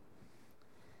salvation.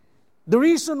 The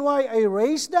reason why I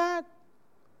raise that,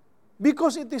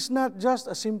 because it is not just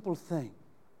a simple thing.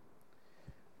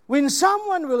 When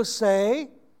someone will say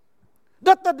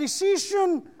that the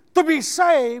decision to be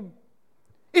saved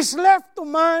is left to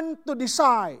man to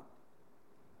decide,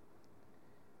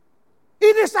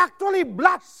 it is actually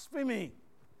blasphemy.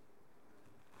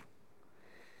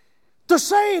 To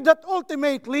say that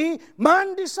ultimately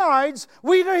man decides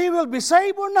whether he will be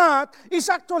saved or not is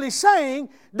actually saying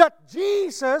that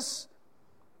Jesus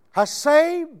has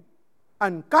saved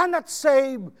and cannot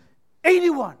save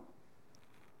anyone.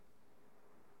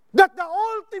 That the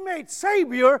ultimate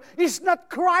Savior is not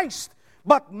Christ,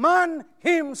 but man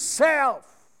himself.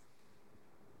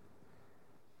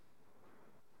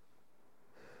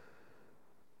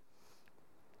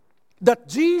 That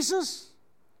Jesus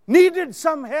needed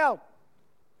some help.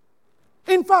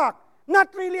 In fact,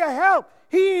 not really a help.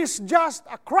 He is just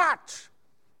a crutch.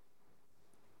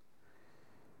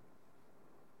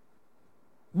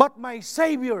 But my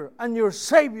Savior and your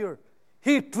Savior,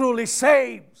 He truly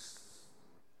saves.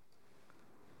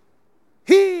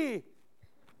 He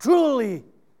truly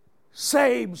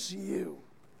saves you.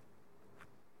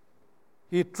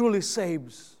 He truly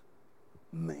saves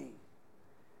me.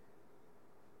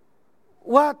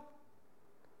 What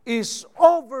is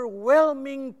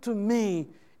overwhelming to me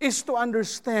is to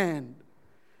understand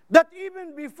that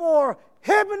even before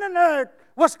heaven and earth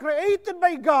was created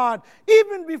by God,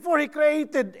 even before He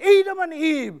created Adam and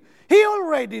Eve, He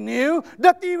already knew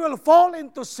that He will fall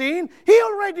into sin. He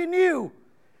already knew.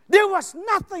 There was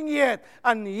nothing yet,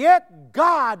 and yet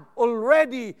God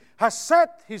already has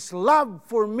set His love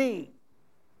for me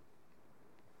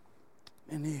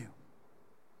and you.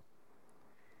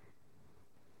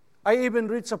 I even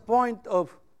reached a point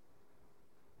of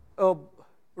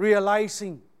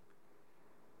realizing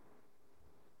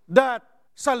that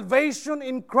salvation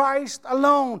in Christ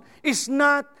alone is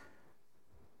not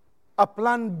a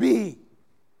plan B.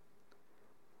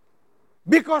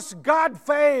 Because God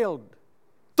failed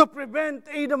to prevent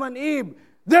Adam and Eve,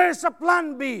 there's a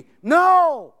plan B.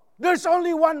 No, there's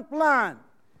only one plan.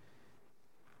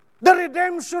 The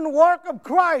redemption work of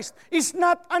Christ is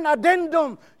not an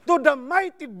addendum to the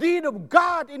mighty deed of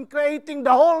God in creating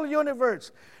the whole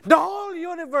universe. The whole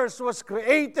universe was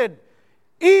created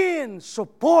in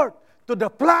support to the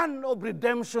plan of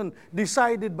redemption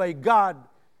decided by God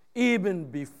even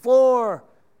before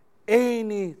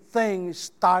anything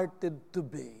started to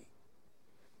be.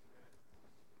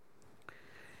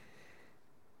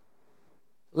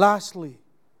 Lastly,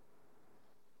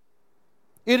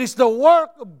 it is the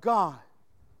work of God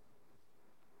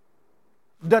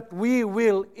that we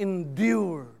will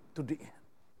endure to the end.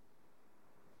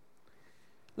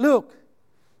 Look,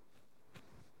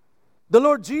 the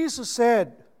Lord Jesus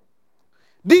said,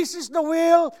 "This is the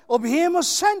will of Him who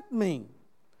sent me,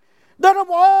 that of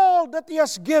all that He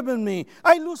has given me,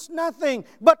 I lose nothing,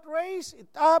 but raise it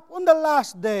up on the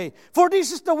last day. For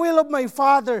this is the will of my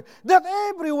Father, that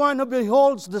everyone who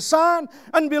beholds the Son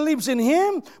and believes in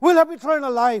Him will have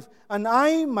eternal life, and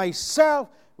I myself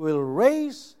will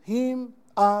raise him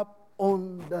up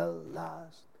on the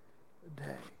last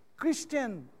day."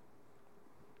 Christian,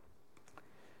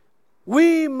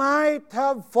 we might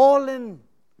have fallen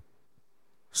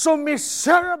so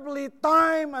miserably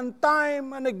time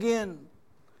and again.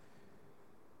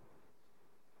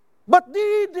 But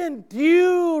didn't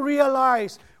you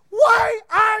realize, why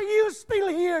are you still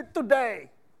here today?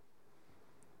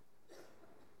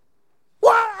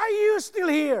 Why are you still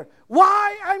here?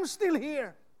 Why I'm still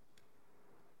here?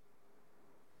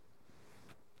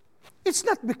 It's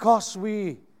not because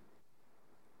we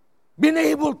been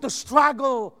able to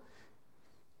struggle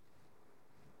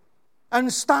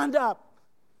and stand up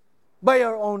by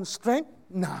our own strength.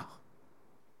 No.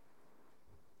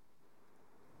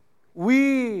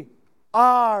 We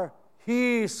are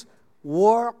His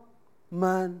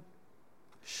workmanship.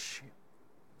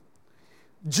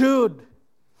 Jude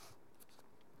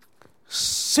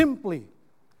simply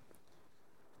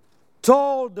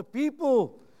told the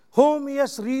people whom he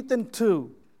has written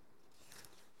to,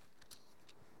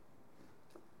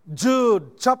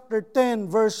 Jude chapter 10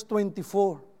 verse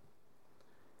 24.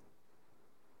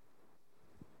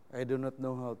 I do not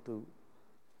know how to.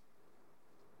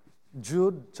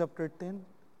 Jude chapter 10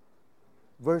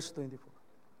 verse 24.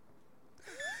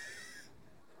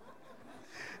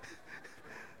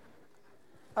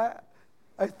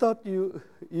 I thought you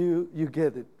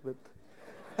get it, but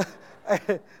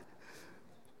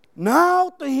now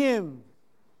to Him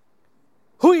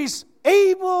who is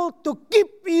able to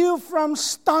keep you from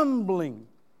stumbling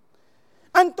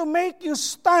and to make you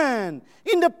stand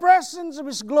in the presence of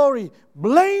His glory,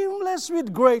 blameless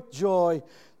with great joy,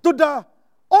 to the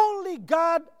only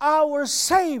God our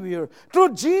Savior,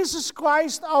 through Jesus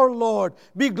Christ our Lord,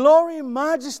 be glory,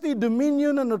 majesty,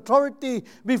 dominion, and authority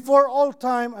before all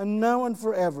time and now and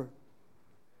forever.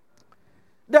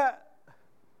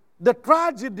 The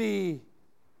tragedy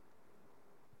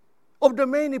of the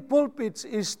many pulpits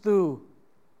is to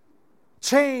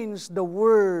change the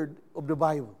word of the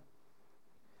Bible.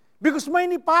 Because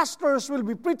many pastors will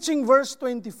be preaching verse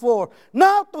 24.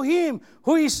 Now to Him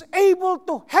who is able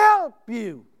to help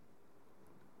you.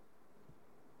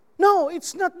 No,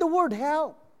 it's not the word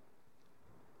help.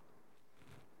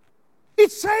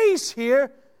 It says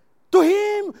here, to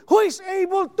Him who is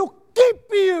able to keep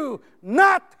you,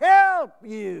 not help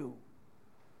you.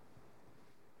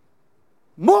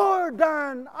 More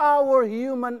than our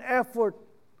human effort,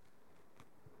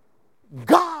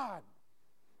 God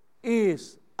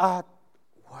is at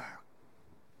work.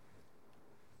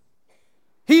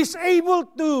 He is able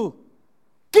to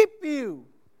keep you.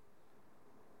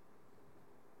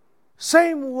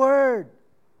 Same word.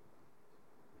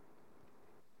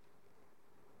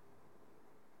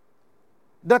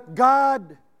 That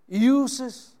God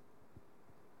uses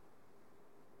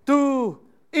to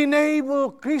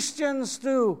enable Christians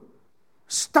to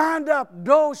stand up,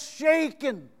 though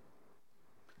shaken,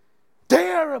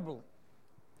 terrible,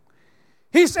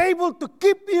 He's able to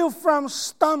keep you from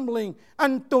stumbling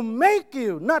and to make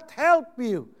you, not help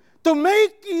you, to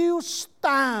make you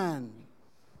stand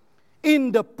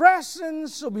in the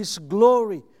presence of His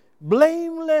glory,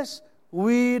 blameless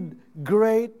with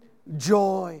great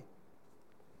joy.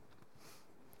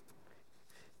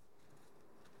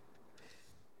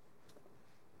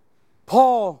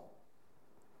 Paul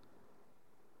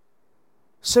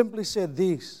simply said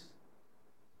this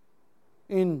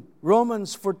in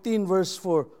Romans 14 verse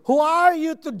 4. Who are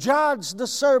you to judge the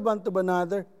servant of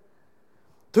another?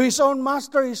 To his own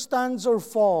master he stands or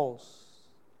falls,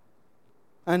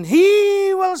 and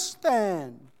he will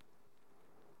stand.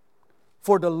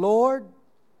 For the Lord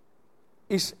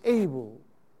is able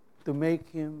to make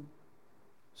him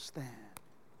stand.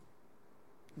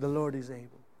 The Lord is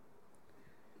able.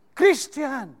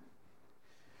 Christian,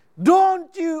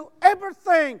 don't you ever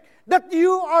think that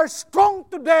you are strong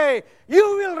today.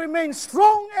 You will remain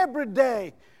strong every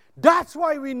day. That's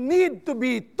why we need to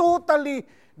be totally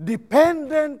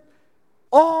dependent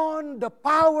on the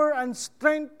power and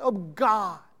strength of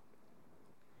God.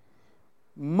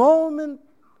 Moment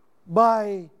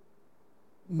by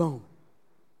moment.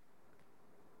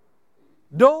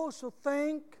 Those who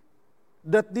think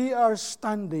that they are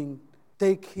standing,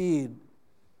 take heed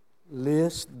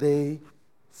lest they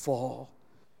fall.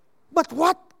 But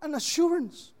what an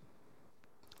assurance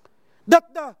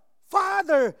that the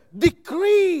Father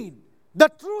decreed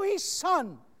that through His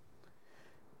Son,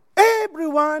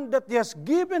 everyone that He has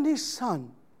given His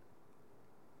Son,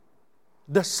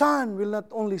 the Son will not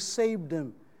only save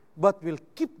them, but will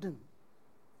keep them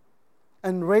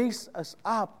and raise us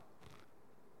up.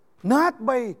 Not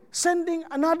by sending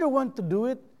another one to do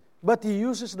it, but He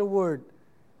uses the word,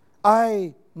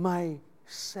 I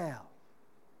myself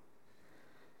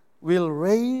will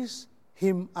raise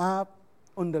him up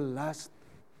on the last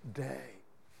day.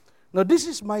 Now this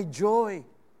is my joy,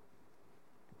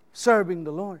 serving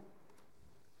the Lord.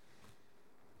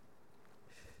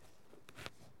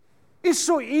 It's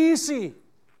so easy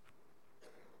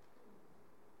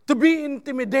to be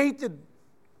intimidated.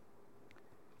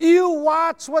 You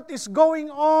watch what is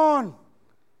going on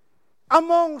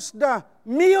amongst the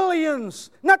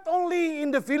millions, not only in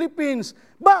the Philippines,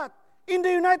 but in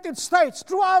the United States,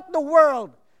 throughout the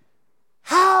world,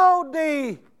 how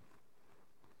they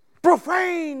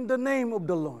profane the name of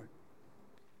the Lord.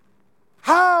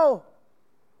 How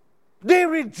they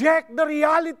reject the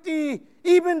reality,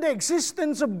 even the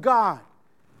existence of God.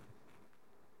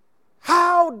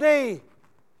 How they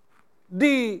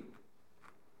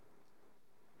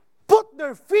put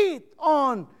their feet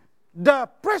on the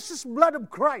precious blood of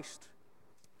Christ.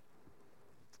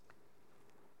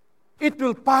 It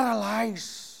will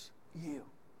paralyze you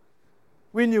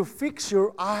when you fix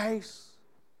your eyes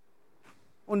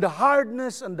on the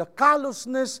hardness and the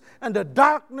callousness and the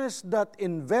darkness that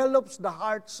envelops the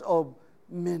hearts of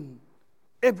men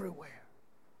everywhere.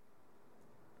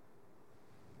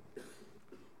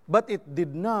 But it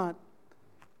did not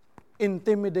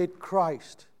intimidate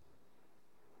Christ,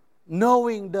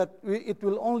 knowing that it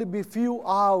will only be few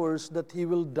hours that He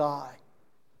will die.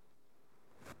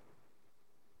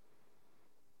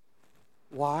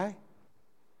 Why?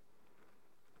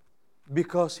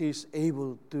 Because He is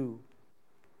able to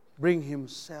bring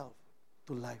Himself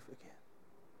to life again.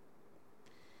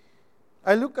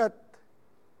 I look at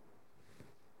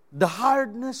the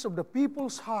hardness of the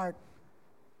people's heart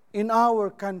in our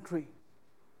country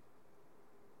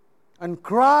and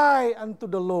cry unto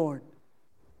the Lord.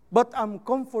 But I'm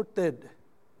comforted.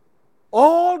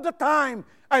 All the time,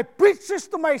 I preach this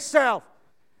to myself.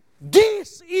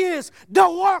 This is the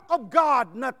work of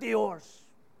God, not yours.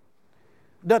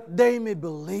 That they may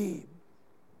believe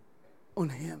on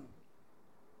Him.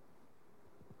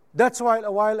 That's why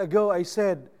a while ago I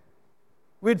said,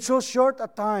 with so short a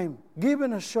time,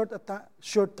 given a short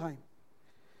time,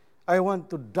 I want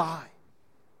to die.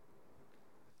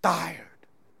 Tired.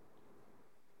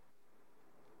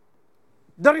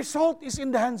 The result is in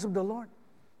the hands of the Lord.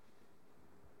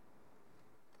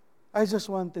 I just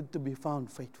wanted to be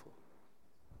found faithful.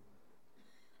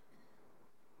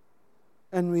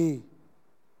 And we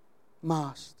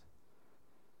must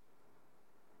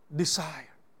desire,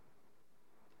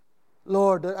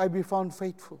 Lord, that I be found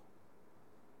faithful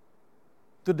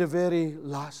to the very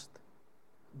last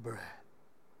breath.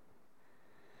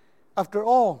 After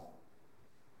all,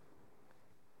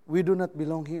 we do not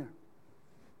belong here.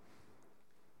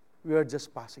 We are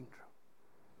just passing through.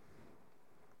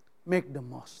 Make the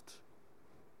most.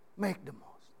 Make the most.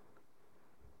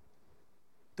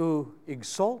 To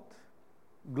exalt,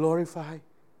 glorify,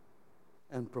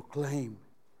 and proclaim,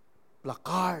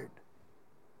 placard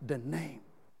the name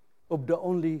of the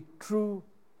only true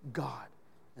God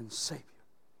and Savior,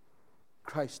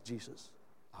 Christ Jesus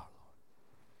our Lord.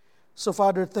 So,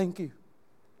 Father, thank you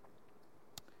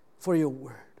for your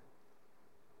word.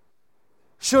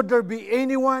 Should there be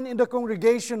anyone in the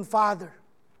congregation, Father,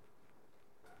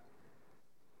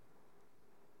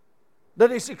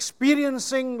 that is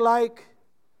experiencing like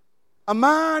a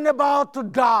man about to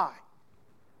die,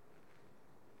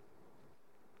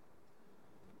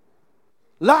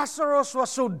 Lazarus was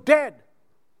so dead,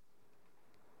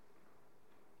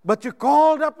 but you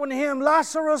called upon him,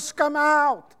 Lazarus, come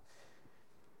out.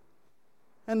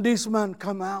 And this man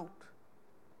come out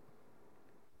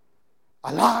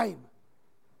alive.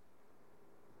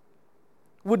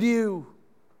 Would you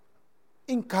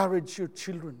encourage your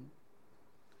children?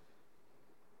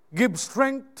 Give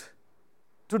strength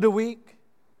to the weak.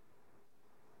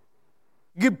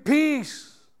 Give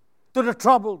peace to the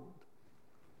troubled.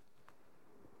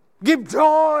 Give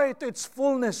joy to its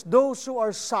fullness, those who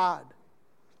are sad.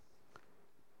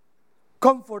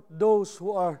 Comfort those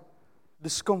who are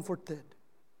discomforted.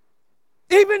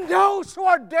 Even those who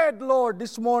are dead, Lord,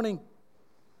 this morning.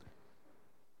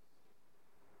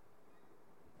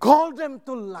 Call them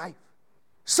to life.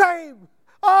 Save.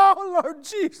 Oh, Lord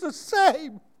Jesus,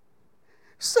 save.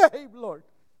 Save, Lord.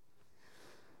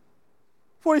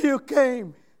 For you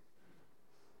came.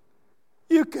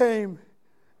 You came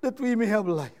that we may have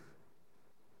life.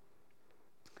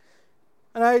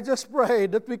 And I just pray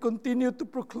that we continue to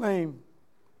proclaim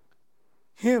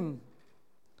Him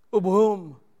of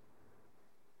whom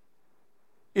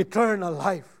eternal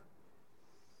life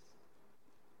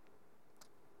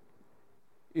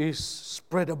is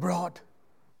spread abroad.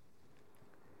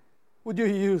 Would you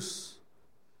use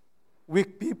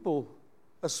weak people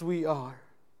as we are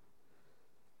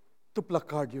to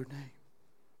placard your name?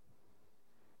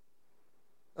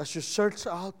 As you search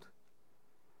out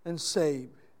and save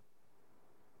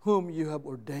whom you have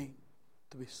ordained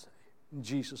to be saved. In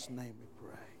Jesus' name we pray.